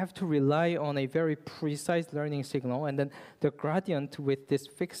just have to rely on a very precise learning signal, and then the gradient with this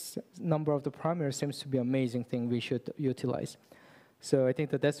fixed number of the parameters seems to be an amazing thing we should utilize. So I think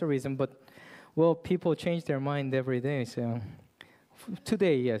that's the reason, but well, people change their mind every day, so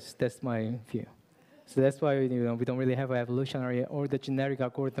today, yes, that's my view. So that's why we don't really have evolutionary or the generic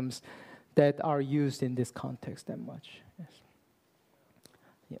algorithms that are used in this context that much. Yes.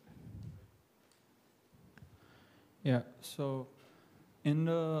 Yeah. Yeah. So, in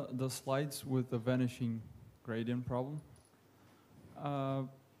the slides with the vanishing gradient problem,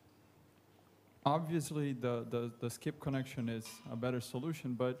 obviously the skip connection is a better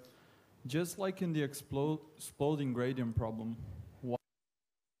solution, but just like in the exploding gradient problem, well,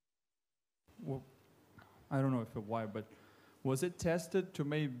 I don't know why, but was it tested to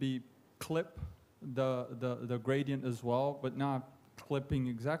maybe clip the gradient as well, but not clipping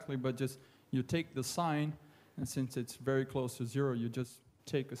exactly, but just you take the sign, and since it's very close to zero, you just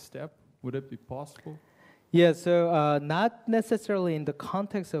take a step? Would it be possible? Yeah, so not necessarily in the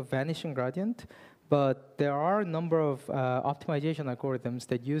context of vanishing gradient, but there are a number of optimization algorithms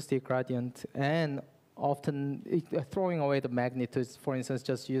that use the gradient and often throwing away the magnitudes, for instance,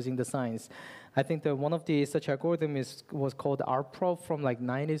 just using the signs. I think that one of the such algorithm was called RPROF from like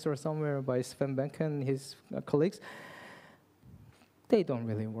 90s or somewhere by Sven Benke and his colleagues. They don't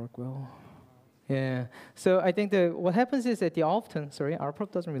really work well. Yeah. So I think that what happens is that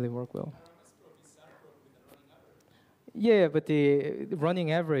RPROF doesn't really work well. Yeah, but the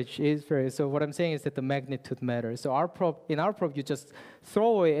running average is very, so what I'm saying is that the magnitude matters. So in RPROF, you just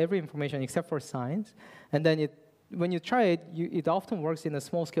throw away every information except for signs, and then when you try it, it often works in a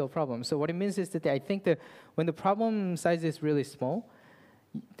small scale problem. So what it means is that I think that when the problem size is really small,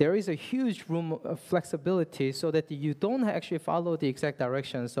 there is a huge room of flexibility so that you don't actually follow the exact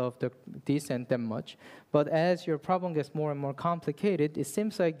directions of the descent that much. But as your problem gets more and more complicated, it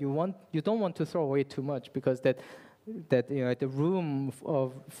seems like you don't want to throw away too much, because the room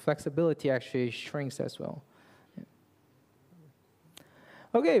of flexibility actually shrinks as well. Yeah.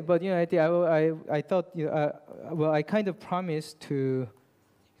 Okay, but I thought well, I kind of promised to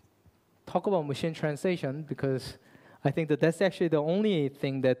talk about machine translation, because I think that's actually the only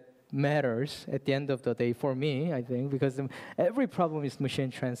thing that matters at the end of the day for me. I think because every problem is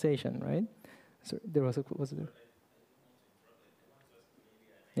machine translation, right? So there was there?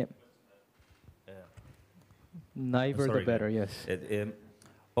 Yeah. Neither the better, yes.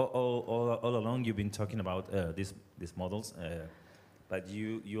 All along you've been talking about these models, but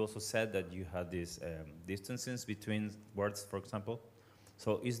you also said that you had these distances between words, for example.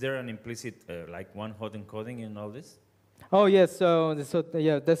 So is there an implicit like one-hot encoding in all this? Oh yes, so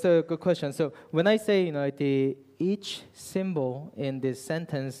yeah, that's a good question. So when I say each symbol in this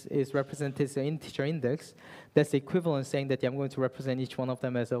sentence is represented as an integer index, that's equivalent saying that I'm going to represent each one of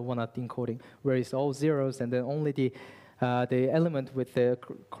them as a one-hot encoding, where it's all zeros and then only the element with the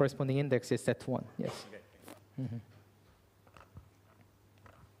corresponding index is set to 1. Yes. Okay. Mm-hmm.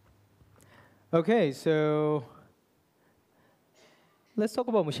 Okay, so let's talk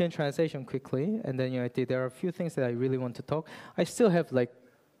about machine translation quickly, and then there are a few things that I really want to talk. I still have like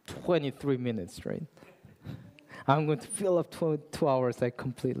 23 minutes, right? I'm going to fill up 2 hours like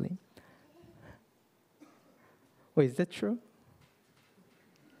completely. Wait, is that true?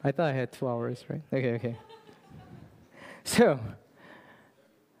 I thought I had 2 hours, right? Okay. So,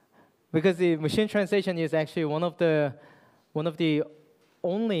 because the machine translation is actually one of the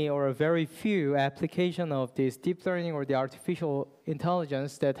only or a very few application of this deep learning or the artificial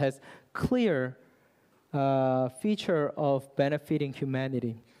intelligence that has clear feature of benefiting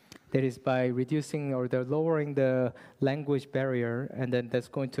humanity. That is by reducing or lowering the language barrier, and then that's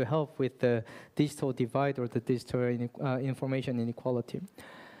going to help with the digital divide or the digital information inequality.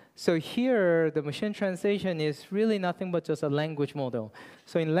 So here, the machine translation is really nothing but just a language model.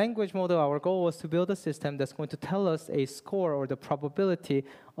 So in language model, our goal was to build a system that's going to tell us a score or the probability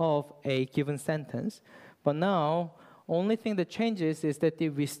of a given sentence. But now, Only thing that changes is that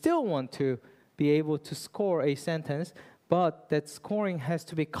we still want to be able to score a sentence, but that scoring has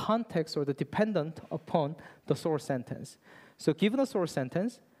to be context or dependent upon the source sentence. So given the source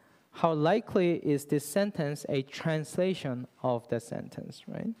sentence, how likely is this sentence a translation of that sentence,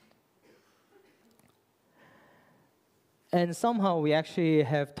 right? And somehow we actually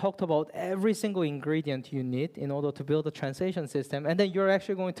have talked about every single ingredient you need in order to build a translation system, and then you're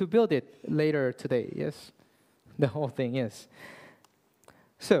actually going to build it later today, yes? The whole thing, yes.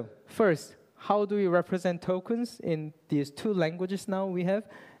 So first, how do we represent tokens in these two languages now we have?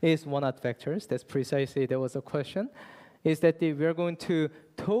 Is one-hot vectors. That's precisely, there was a question. Is that we're going to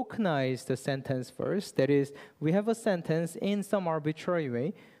tokenize the sentence first. That is, we have a sentence in some arbitrary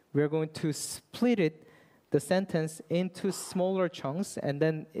way. We're going to split it, the sentence, into smaller chunks, and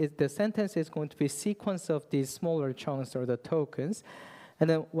then the sentence is going to be a sequence of these smaller chunks or the tokens. And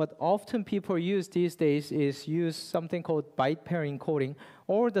then what often people use these days is use something called byte pair encoding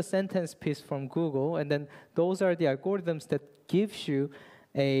or the sentence piece from Google. And then those are the algorithms that gives you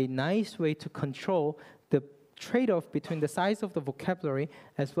a nice way to control the trade-off between the size of the vocabulary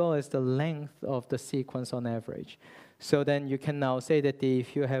as well as the length of the sequence on average. So then you can now say that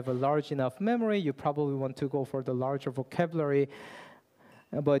if you have a large enough memory, you probably want to go for the larger vocabulary.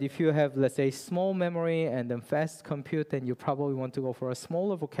 But if you have, let's say, small memory and then fast compute, then you probably want to go for a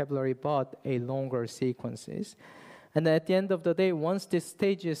smaller vocabulary but a longer sequences. And at the end of the day, once this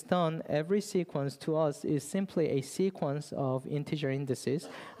stage is done, every sequence to us is simply a sequence of integer indices.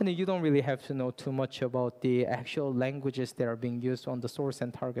 And you don't really have to know too much about the actual languages that are being used on the source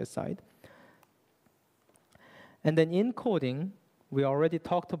and target side. And then encoding, we already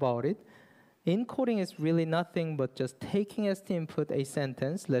talked about it. Encoding is really nothing but just taking as the input a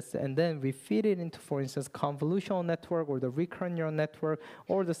sentence, and then we feed it into, for instance, convolutional network or the recurrent neural network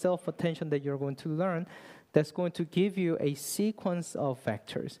or the self-attention that you're going to learn. That's going to give you a sequence of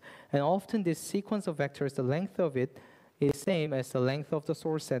vectors. And often this sequence of vectors, the length of it is same as the length of the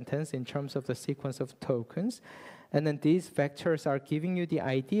source sentence in terms of the sequence of tokens. And then these vectors are giving you the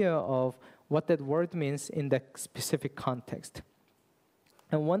idea of what that word means in that specific context.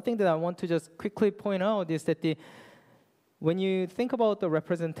 And one thing that I want to just quickly point out is that when you think about the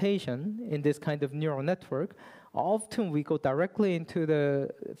representation in this kind of neural network, often we go directly into the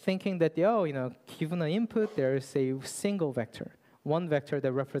thinking that, given an input, there is a single vector, one vector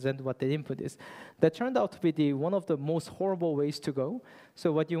that represents what the input is. That turned out to be one of the most horrible ways to go.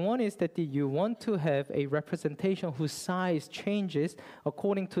 So what you want is that you want to have a representation whose size changes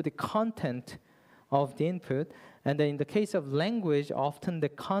according to the content of the input. And then in the case of language, often the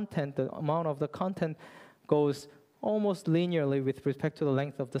content, the amount of the content goes almost linearly with respect to the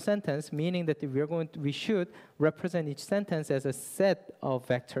length of the sentence, meaning that we should represent each sentence as a set of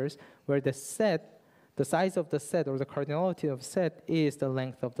vectors where the size of the set or the cardinality of set is the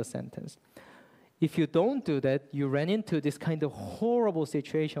length of the sentence. If you don't do that, you run into this kind of horrible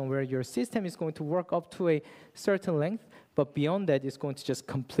situation where your system is going to work up to a certain length, but beyond that, it's going to just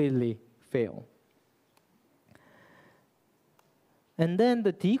completely fail. And then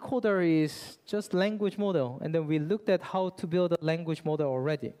the decoder is just language model. And then we looked at how to build a language model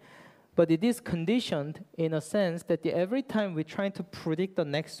already. But it is conditioned in a sense that every time we're trying to predict the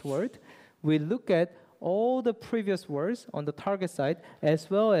next word, we look at all the previous words on the target side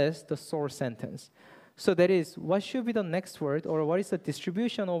as well as the source sentence. So that is, what should be the next word or what is the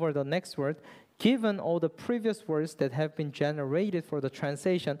distribution over the next word given all the previous words that have been generated for the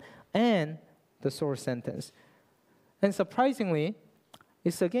translation and the source sentence. And surprisingly,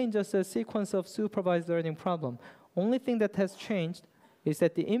 it's again just a sequence of supervised learning problem. Only thing that has changed is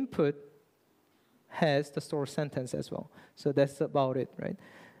that the input has the source sentence as well. So that's about it, right?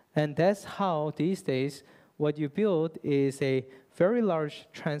 And that's how these days what you build is a very large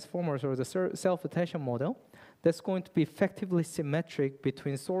transformers or the self-attention model that's going to be effectively symmetric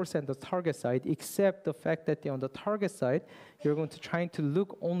between source and the target side, except the fact that on the target side, you're going to try to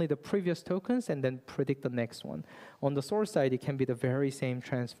look only the previous tokens and then predict the next one. On the source side, it can be the very same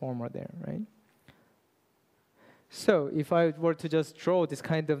transformer there, right? So if I were to just draw this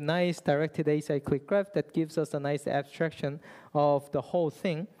kind of nice directed acyclic graph that gives us a nice abstraction of the whole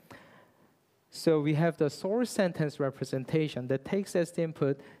thing, so we have the source sentence representation that takes as the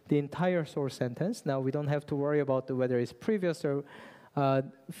input the entire source sentence. Now we don't have to worry about whether it's previous or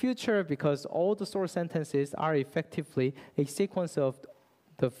future because all the source sentences are effectively a sequence of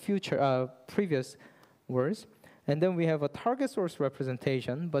the future previous words. And then we have a target source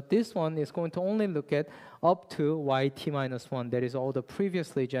representation, but this one is going to only look at up to yt-1. That is all the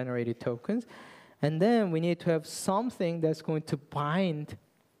previously generated tokens. And then we need to have something that's going to bind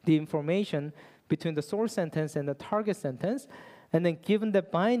the information between the source sentence and the target sentence. And then given the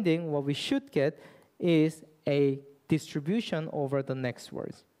binding, what we should get is a distribution over the next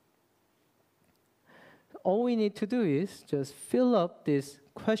words. All we need to do is just fill up this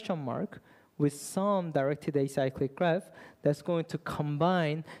question mark with some directed acyclic graph that's going to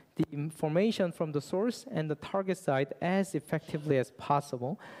combine the information from the source and the target side as effectively as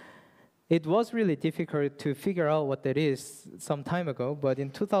possible. It was really difficult to figure out what that is some time ago, but in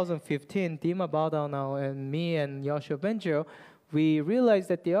 2015, Dima Badao and me and Yoshio Benjo, we realized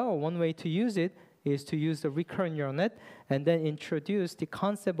that one way to use it is to use the recurrent neural net and then introduce the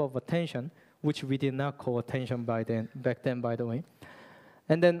concept of attention, which we did not call attention back then, by the way.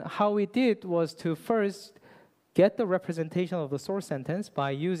 And then how we did was to first get the representation of the source sentence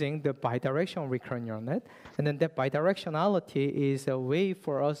by using the bidirectional recurrent neural net. And then that bidirectionality is a way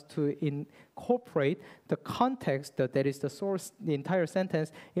for us to incorporate the context that is the source, the entire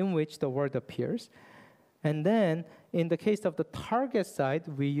sentence in which the word appears. And then in the case of the target side,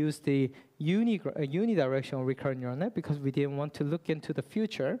 we use the unidirectional recurrent neural net because we didn't want to look into the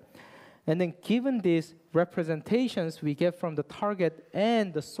future. And then given these representations we get from the target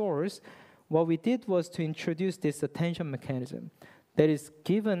and the source, what we did was to introduce this attention mechanism. That is,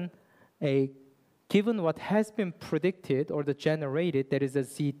 given what has been predicted or the generated, that is a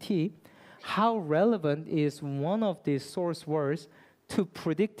ZT, how relevant is one of these source words to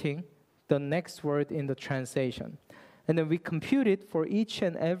predicting the next word in the translation. And then we compute it for each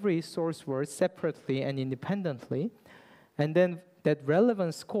and every source word separately and independently. And then that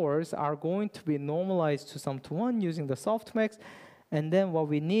relevant scores are going to be normalized to sum to 1 using the softmax. And then what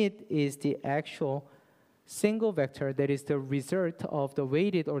we need is the actual single vector that is the result of the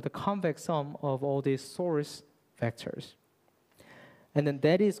weighted or the convex sum of all these source vectors. And then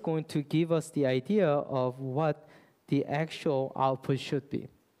that is going to give us the idea of what the actual output should be.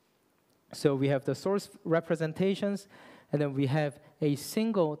 So we have the source representations, and then we have a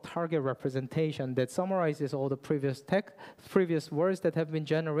single target representation that summarizes all the previous words that have been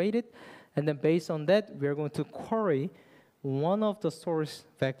generated. And then based on that, we're going to query one of the source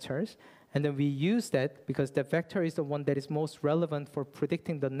vectors. And then we use that because the vector is the one that is most relevant for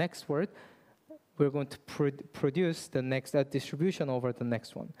predicting the next word. We're going to produce the next distribution over the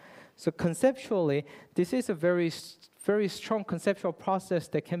next one. So conceptually, this is a very strong conceptual process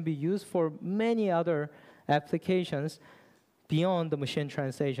that can be used for many other applications beyond the machine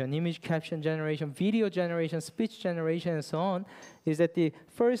translation, image caption generation, video generation, speech generation, and so on, is that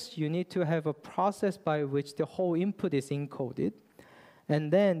first you need to have a process by which the whole input is encoded.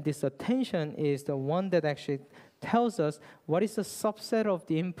 And then this attention is the one that actually tells us what is the subset of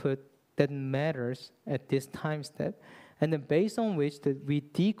the input that matters at this time step. And then based on which we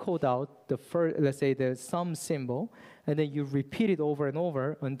decode out the first, let's say the sum symbol, and then you repeat it over and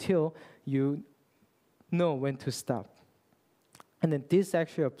over until you know when to stop. And then this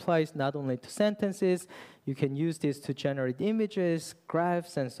actually applies not only to sentences, you can use this to generate images,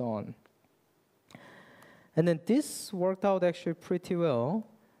 graphs, and so on. And then this worked out actually pretty well,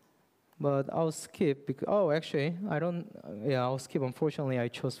 but I'll skip because, I'll skip. Unfortunately, I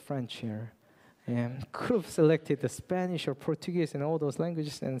chose French here. And could have selected the Spanish or Portuguese and all those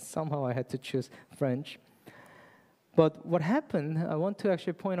languages, and somehow I had to choose French. But what happened, I want to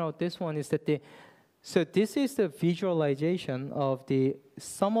actually point out this one, is that so this is the visualization of the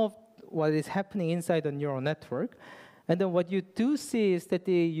sum of what is happening inside the neural network. And then what you do see is that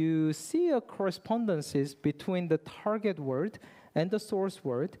you see a correspondences between the target word and the source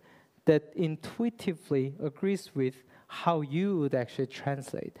word that intuitively agrees with how you would actually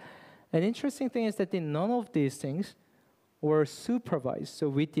translate. An interesting thing is that none of these things were supervised. So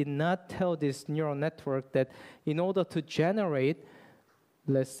we did not tell this neural network that in order to generate,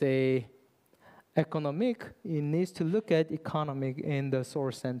 let's say, economic, it needs to look at economic in the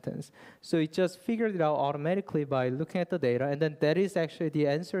source sentence. So it just figured it out automatically by looking at the data. And then that is actually the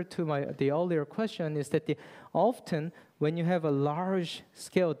answer to the earlier question, is that often when you have a large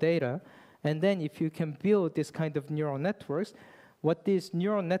scale data, and then if you can build this kind of neural networks, what this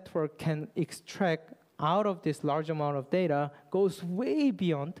neural network can extract out of this large amount of data goes way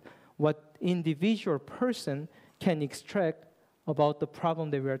beyond what individual person can extract about the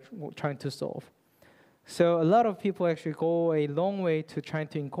problem that we are trying to solve. So a lot of people actually go a long way to trying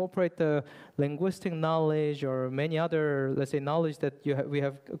to incorporate the linguistic knowledge or many other, let's say, knowledge that we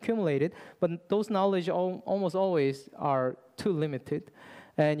have accumulated, but those knowledge almost always are too limited.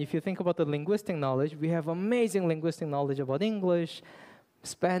 And if you think about the linguistic knowledge, we have amazing linguistic knowledge about English,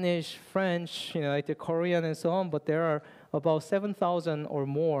 Spanish, French, like the Korean and so on, but there are about 7,000 or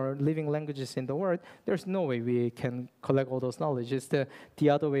more living languages in the world, there's no way we can collect all those knowledge. It's the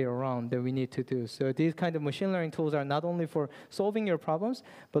other way around that we need to do. So these kind of machine learning tools are not only for solving your problems,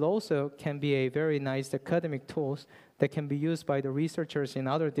 but also can be a very nice academic tools that can be used by the researchers in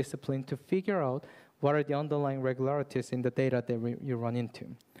other disciplines to figure out what are the underlying regularities in the data that you run into.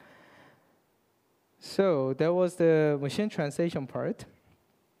 So that was the machine translation part.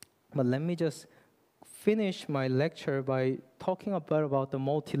 But let me just finish my lecture by talking a bit about the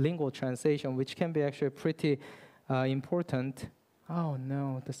multilingual translation, which can be actually pretty important. Oh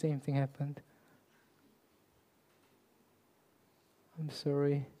no, the same thing happened. I'm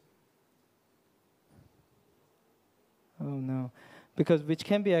sorry. Oh no, because which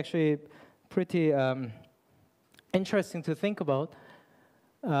can be actually pretty interesting to think about.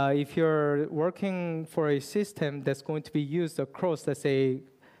 If you're working for a system that's going to be used across, let's say,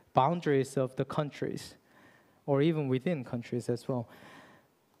 boundaries of the countries, or even within countries as well.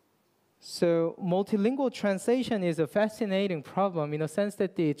 So multilingual translation is a fascinating problem in the sense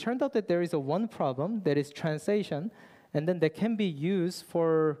that it turned out that there is one problem that is translation, and then that can be used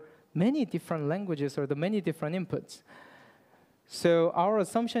for many different languages or the many different inputs. So our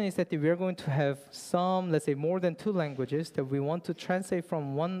assumption is that we're going to have some, let's say, more than 2 languages that we want to translate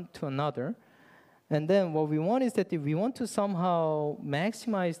from one to another. And then what we want is that we want to somehow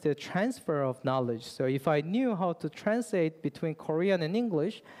maximize the transfer of knowledge. So if I knew how to translate between Korean and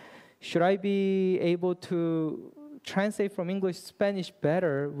English, should I be able to translate from English to Spanish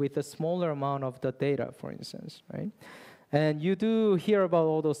better with a smaller amount of the data, for instance, right? And you do hear about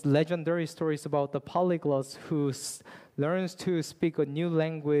all those legendary stories about the polyglots who learns to speak a new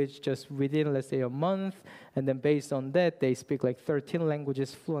language just within, let's say, a month, and then based on that, they speak like 13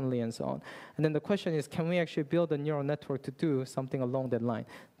 languages fluently and so on. And then the question is, can we actually build a neural network to do something along that line?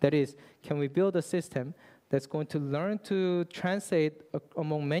 That is, can we build a system that's going to learn to translate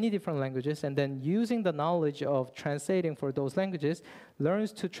among many different languages, and then using the knowledge of translating for those languages,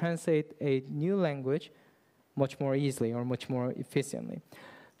 learns to translate a new language much more easily or much more efficiently.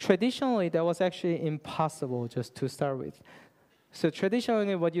 Traditionally, that was actually impossible just to start with. So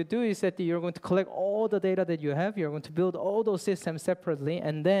traditionally, what you do is that you're going to collect all the data that you have, you're going to build all those systems separately,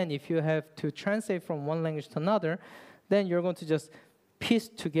 and then if you have to translate from one language to another, then you're going to just piece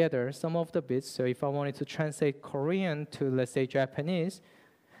together some of the bits. So if I wanted to translate Korean to, let's say, Japanese,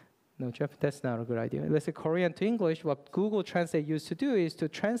 no, that's not a good idea. Let's say Korean to English, what Google Translate used to do is to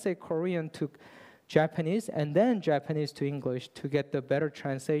translate Korean to Japanese and then Japanese to English to get the better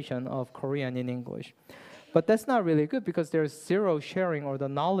translation of Korean in English. But that's not really good because there's zero sharing or the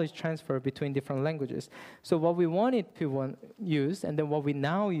knowledge transfer between different languages. So what we wanted to use, and then what we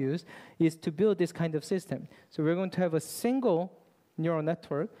now use, is to build this kind of system. So we're going to have a single neural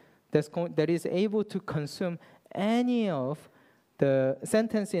network that is able to consume any of the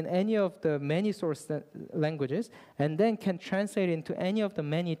sentence in any of the many source languages, and then can translate into any of the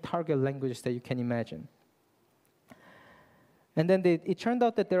many target languages that you can imagine. And then it turned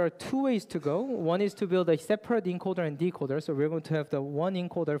out that there are 2 ways to go. One is to build a separate encoder and decoder. So we're going to have the one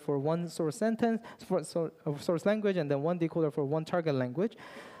encoder for one source sentence, for source language, and then one decoder for one target language.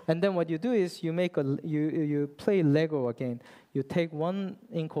 And then what you do is you play Lego again. You take one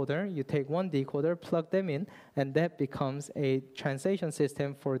encoder, you take one decoder, plug them in, and that becomes a translation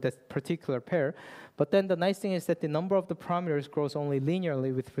system for that particular pair. But then the nice thing is that the number of the parameters grows only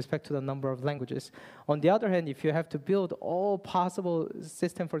linearly with respect to the number of languages. On the other hand, if you have to build all possible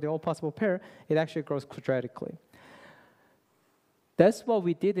system for the all possible pair, it actually grows quadratically. That's what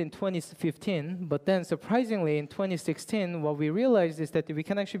we did in 2015, but then surprisingly in 2016, what we realized is that we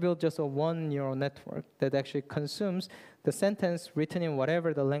can actually build just a one neural network that actually consumes the sentence written in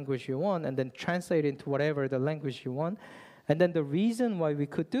whatever the language you want and then translate it into whatever the language you want. And then the reason why we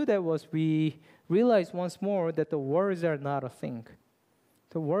could do that was we realized once more that the words are not a thing.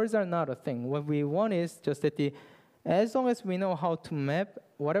 The words are not a thing. What we want is just that as long as we know how to map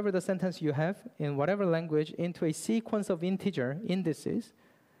whatever the sentence you have in whatever language into a sequence of integer indices,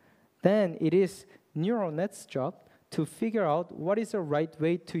 then it is neural net's job to figure out what is the right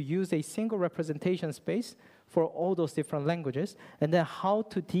way to use a single representation space for all those different languages, and then how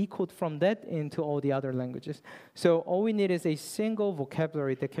to decode from that into all the other languages. So all we need is a single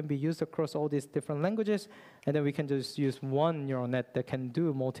vocabulary that can be used across all these different languages, and then we can just use one neural net that can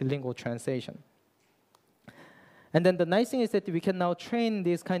do multilingual translation. And then the nice thing is that we can now train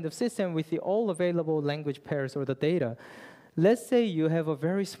this kind of system with the all available language pairs or the data. Let's say you have a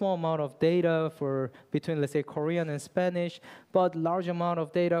very small amount of data for between, let's say, Korean and Spanish, but large amount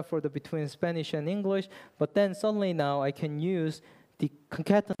of data for the between Spanish and English. But then suddenly now I can use the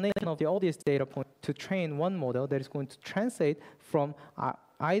concatenation of all these data points to train one model that is going to translate from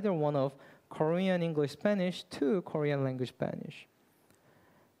either one of Korean, English, Spanish to Korean language, Spanish.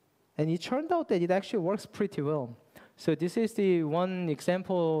 And it turned out that it actually works pretty well. So this is the one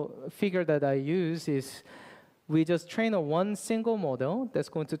example figure that I use is we just train one single model that's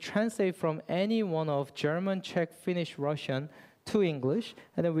going to translate from any one of German, Czech, Finnish, Russian to English.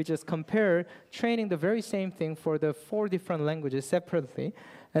 And then we just compare training the very same thing for the 4 different languages separately.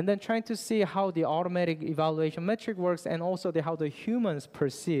 And then trying to see how the automatic evaluation metric works and also how the humans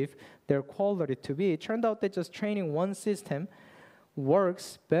perceive their quality to be. It turned out that just training one system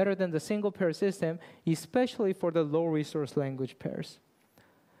works better than the single pair system, especially for the low resource language pairs.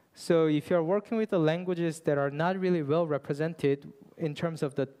 So if you're working with the languages that are not really well represented in terms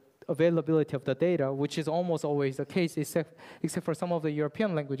of the availability of the data, which is almost always the case except for some of the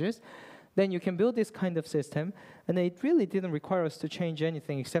European languages, then you can build this kind of system. And it really didn't require us to change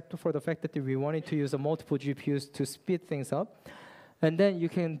anything except for the fact that we wanted to use multiple GPUs to speed things up. And then you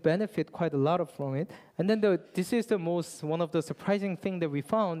can benefit quite a lot from it. And then this is one of the surprising things that we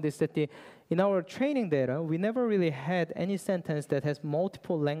found is that in our training data, we never really had any sentence that has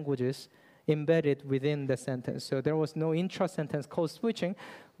multiple languages embedded within the sentence. So there was no intra-sentence code switching,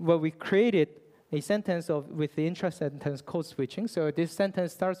 but we created a sentence with the intra-sentence code switching. So this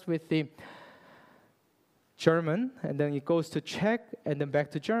sentence starts with the German, and then it goes to Czech, and then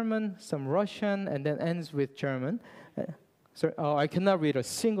back to German, some Russian, and then ends with German. So I cannot read a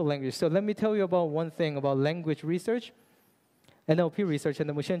single language. So let me tell you about one thing about language research, NLP research, and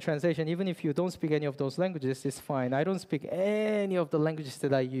the machine translation. Even if you don't speak any of those languages, it's fine. I don't speak any of the languages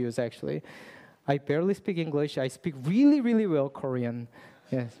that I use, actually. I barely speak English. I speak really, really well Korean.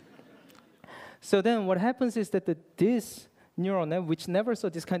 Yes. So then what happens is that this neural net, which never saw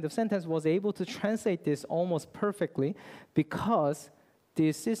this kind of sentence, was able to translate this almost perfectly because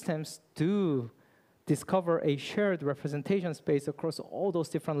these systems do discover a shared representation space across all those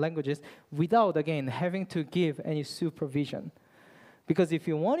different languages without, again, having to give any supervision. Because if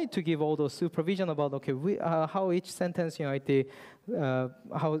you wanted to give all those supervision about, okay, how each sentence,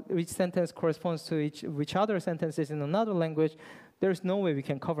 how each sentence corresponds to which other sentences in another language, there's no way we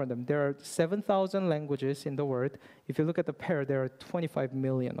can cover them. There are 7,000 languages in the world. If you look at the pair, there are 25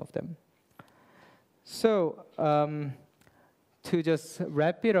 million of them. So, to just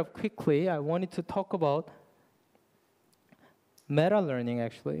wrap it up quickly, I wanted to talk about meta-learning,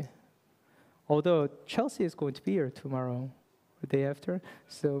 actually. Although Chelsea is going to be here tomorrow, the day after,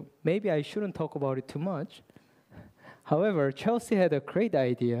 so maybe I shouldn't talk about it too much. However, Chelsea had a great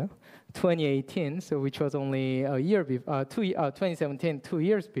idea, 2018, so which was only a year before, 2017, 2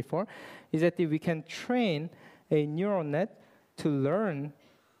 years before, is that we can train a neural net to learn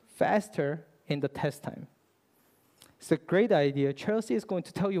faster in the test time. It's a great idea. Chelsea is going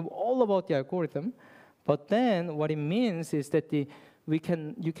to tell you all about the algorithm, but then what it means is that you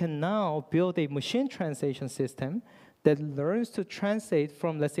can now build a machine translation system that learns to translate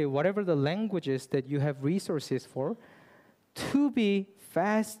from, let's say, whatever the languages that you have resources for, to be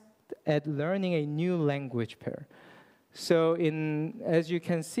fast at learning a new language pair. So as you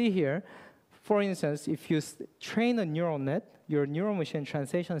can see here, for instance, if you train a neural net, your neural machine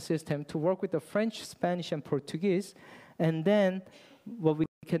translation system to work with the French, Spanish, and Portuguese, and then what we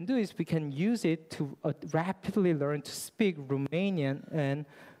can do is we can use it to rapidly learn to speak Romanian and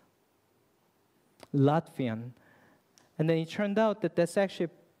Latvian. And then it turned out that that's actually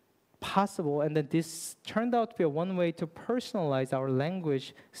possible, and then this turned out to be one way to personalize our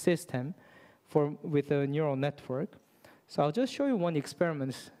language system with a neural network. So I'll just show you one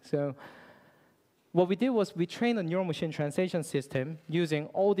experiment. So what we did was we trained a neural machine translation system using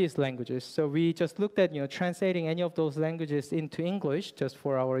all these languages. So we just looked at translating any of those languages into English just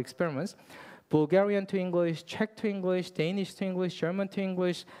for our experiments. Bulgarian to English, Czech to English, Danish to English, German to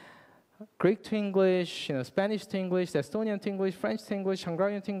English, Greek to English, Spanish to English, Estonian to English, French to English,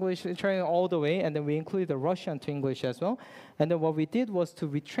 Hungarian to English, trying all the way, and then we included the Russian to English as well. And then what we did was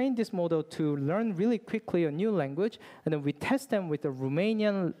we trained this model to learn really quickly a new language, and then we test them with the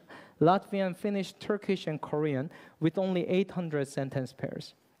Romanian, Latvian, Finnish, Turkish, and Korean with only 800 sentence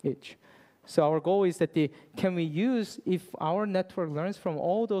pairs each. So our goal is that can we use, if our network learns from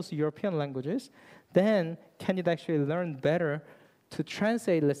all those European languages, then can it actually learn better to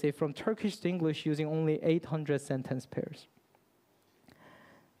translate, let's say, from Turkish to English using only 800 sentence pairs?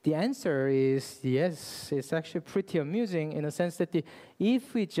 The answer is yes. It's actually pretty amusing in the sense that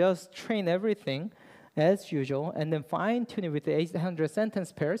if we just train everything as usual, and then fine-tune it with the 800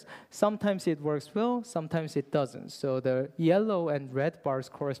 sentence pairs. Sometimes it works well, sometimes it doesn't. So the yellow and red bars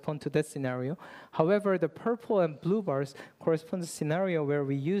correspond to that scenario. However, the purple and blue bars correspond to the scenario where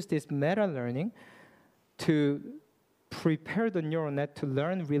we use this meta-learning to prepare the neural net to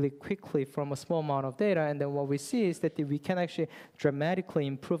learn really quickly from a small amount of data. And then what we see is that we can actually dramatically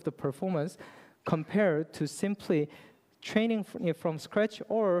improve the performance compared to simply training from scratch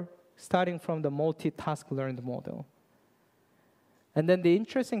or starting from the multitask learned model. And then the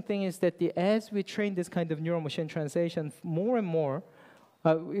interesting thing is that as we train this kind of neural machine translation more and more,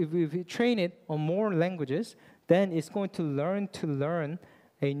 if we train it on more languages, then it's going to learn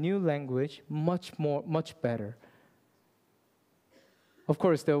a new language much better. Of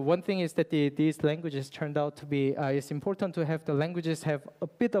course, the one thing is that these languages turned out to be, it's important to have the languages have a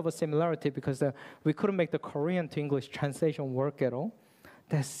bit of a similarity because we couldn't make the Korean to English translation work at all.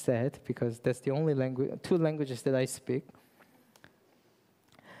 That's sad because that's the only two languages that I speak.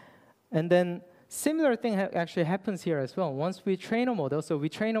 And then similar thing actually happens here as well. Once we train a model, so we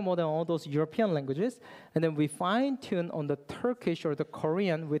train a model on all those European languages, and then we fine-tune on the Turkish or the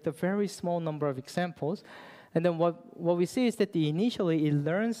Korean with a very small number of examples. And then what we see is that initially it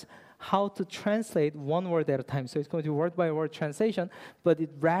learns how to translate one word at a time. So it's going to do word-by-word translation, but it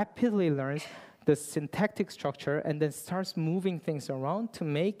rapidly learns the syntactic structure and then starts moving things around to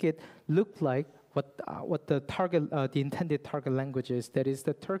make it look like what the intended target language is. That is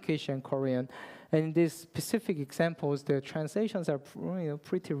the Turkish and Korean. And in these specific examples, the translations are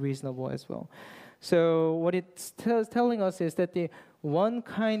pretty reasonable as well. So what it's telling us is that the one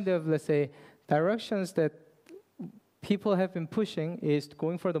kind of, let's say, directions that people have been pushing is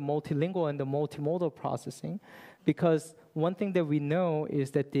going for the multilingual and the multimodal processing, because one thing that we know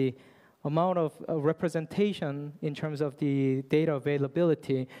is that the amount of representation in terms of the data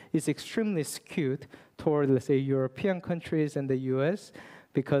availability is extremely skewed toward, let's say, European countries and the US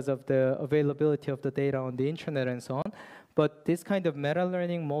because of the availability of the data on the internet and so on. But this kind of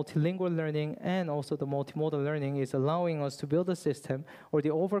meta-learning, multilingual learning, and also the multimodal learning is allowing us to build a system or to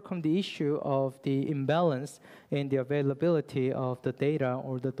overcome the issue of the imbalance in the availability of the data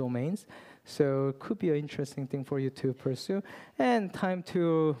or the domains. So it could be an interesting thing for you to pursue. And time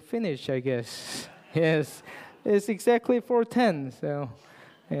to finish, I guess. Yes, it's exactly 4:10. So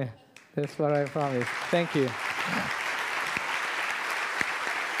yeah, that's what I promised. Thank you.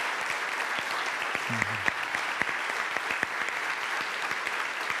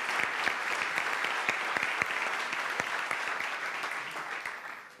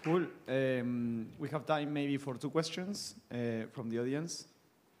 Cool. We have time maybe for 2 questions from the audience.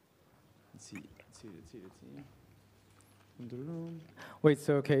 Let's see. Wait,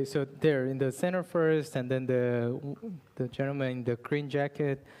 so there in the center first, and then the gentleman in the green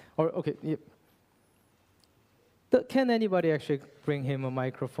jacket. Or okay, yep. Can anybody actually bring him a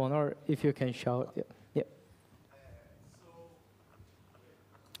microphone, or if you can shout? Yep.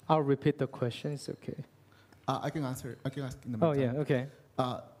 I'll repeat the question. It's okay. I can answer. I can ask in the meantime. meantime. Oh yeah, okay.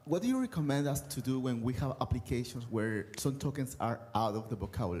 What do you recommend us to do when we have applications where some tokens are out of the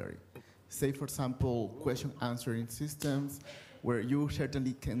vocabulary? Say, for example, question answering systems where you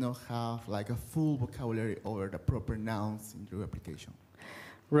certainly cannot have like a full vocabulary over the proper nouns in your application.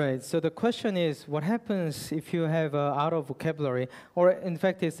 Right, so the question is, what happens if you have out of vocabulary? Or in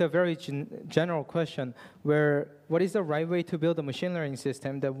fact, it's a very general question where what is the right way to build a machine learning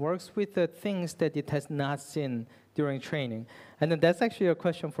system that works with the things that it has not seen during training? And then that's actually a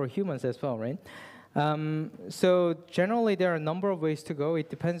question for humans as well, right? So generally, there are a number of ways to go. It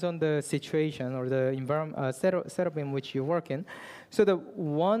depends on the situation or the environment setup in which you work in. So the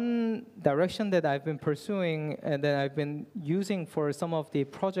one direction that I've been pursuing and that I've been using for some of the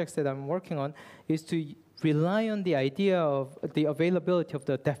projects that I'm working on is to rely on the idea of the availability of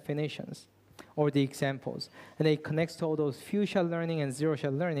the definitions or the examples. And it connects to all those few-shot learning and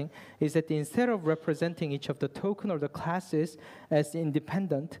zero-shot learning, is that instead of representing each of the token or the classes as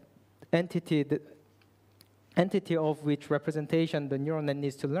independent entity of which representation the neural net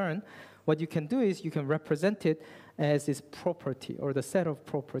needs to learn, what you can do is you can represent it as its property or the set of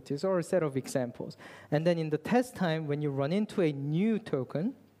properties or a set of examples. And then in the test time, when you run into a new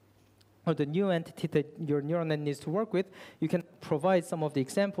token or the new entity that your neural net needs to work with, you can provide some of the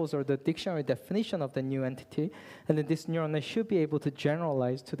examples or the dictionary definition of the new entity, and then this neural net should be able to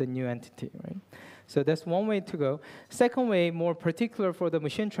generalize to the new entity, right? So that's one way to go. Second way, more particular for the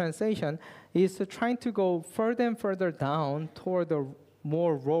machine translation, is trying to go further and further down toward the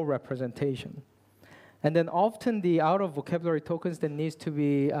more raw representation. And then often the out-of-vocabulary tokens that needs to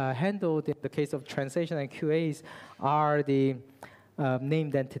be handled in the case of translation and QAs are the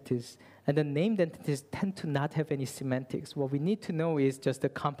named entities. And the named entities tend to not have any semantics. What we need to know is just the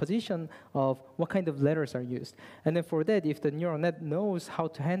composition of what kind of letters are used. And then for that, if the neural net knows how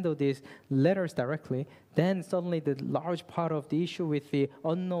to handle these letters directly, then suddenly the large part of the issue with the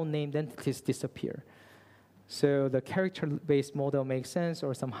unknown named entities disappear. So the character-based model makes sense,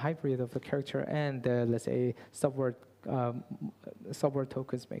 or some hybrid of the character and let's say subword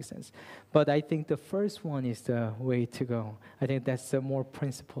tokens make sense. But I think the first one is the way to go. I think that's the more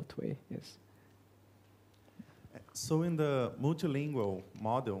principled way, yes. So in the multilingual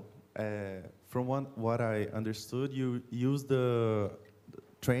model, from what I understood, you use the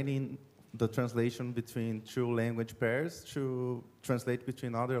translation between two language pairs to translate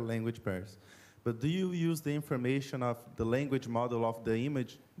between other language pairs. But do you use the information of the language model of the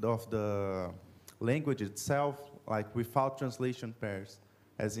image of the language itself, like without translation pairs,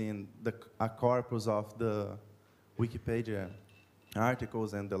 as in a corpus of the Wikipedia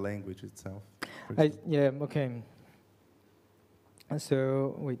articles and the language itself? Yeah, okay.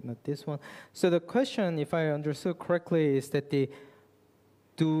 So, wait, not this one. So the question, if I understood correctly, is that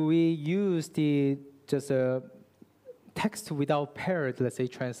do we use just text without paired, let's say,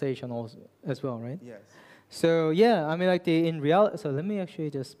 translation also, as well, right? Yes. So yeah, I mean, like in reality. So let me actually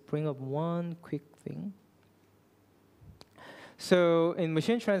just bring up one quick thing. So in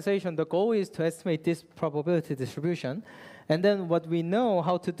machine translation, the goal is to estimate this probability distribution, and then what we know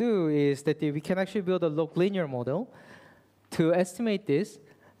how to do is that we can actually build a log linear model to estimate this.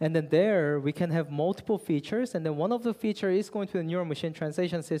 And then there, we can have multiple features. And then one of the features is going to the neural machine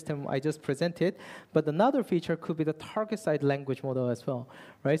translation system I just presented. But another feature could be the target side language model as well,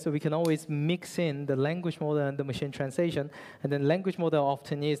 right? So we can always mix in the language model and the machine translation. And then language model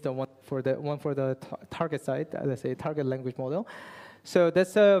often is the one for the target side, let's say target language model. So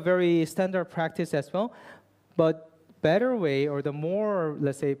that's a very standard practice as well. But better way, or the more,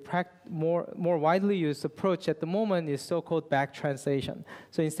 let's say, more widely used approach at the moment is so-called back translation.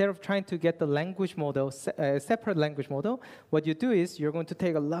 So instead of trying to get the language model, separate language model, what you do is you're going to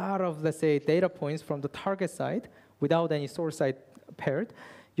take a lot of, let's say, data points from the target side without any source side paired.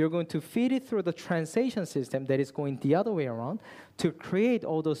 You're going to feed it through the translation system that is going the other way around to create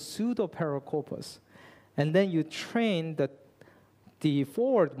all those pseudo-parallel corpus. And then you train the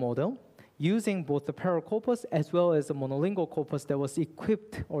forward model using both the parallel corpus as well as the monolingual corpus that was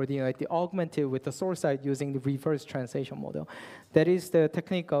equipped or the augmented with the source side using the reverse translation model. That is the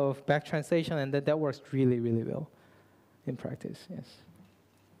technique of back translation, and that works really, really well in practice, yes.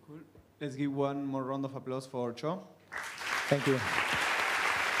 Cool. Let's give one more round of applause for Cho. Thank you.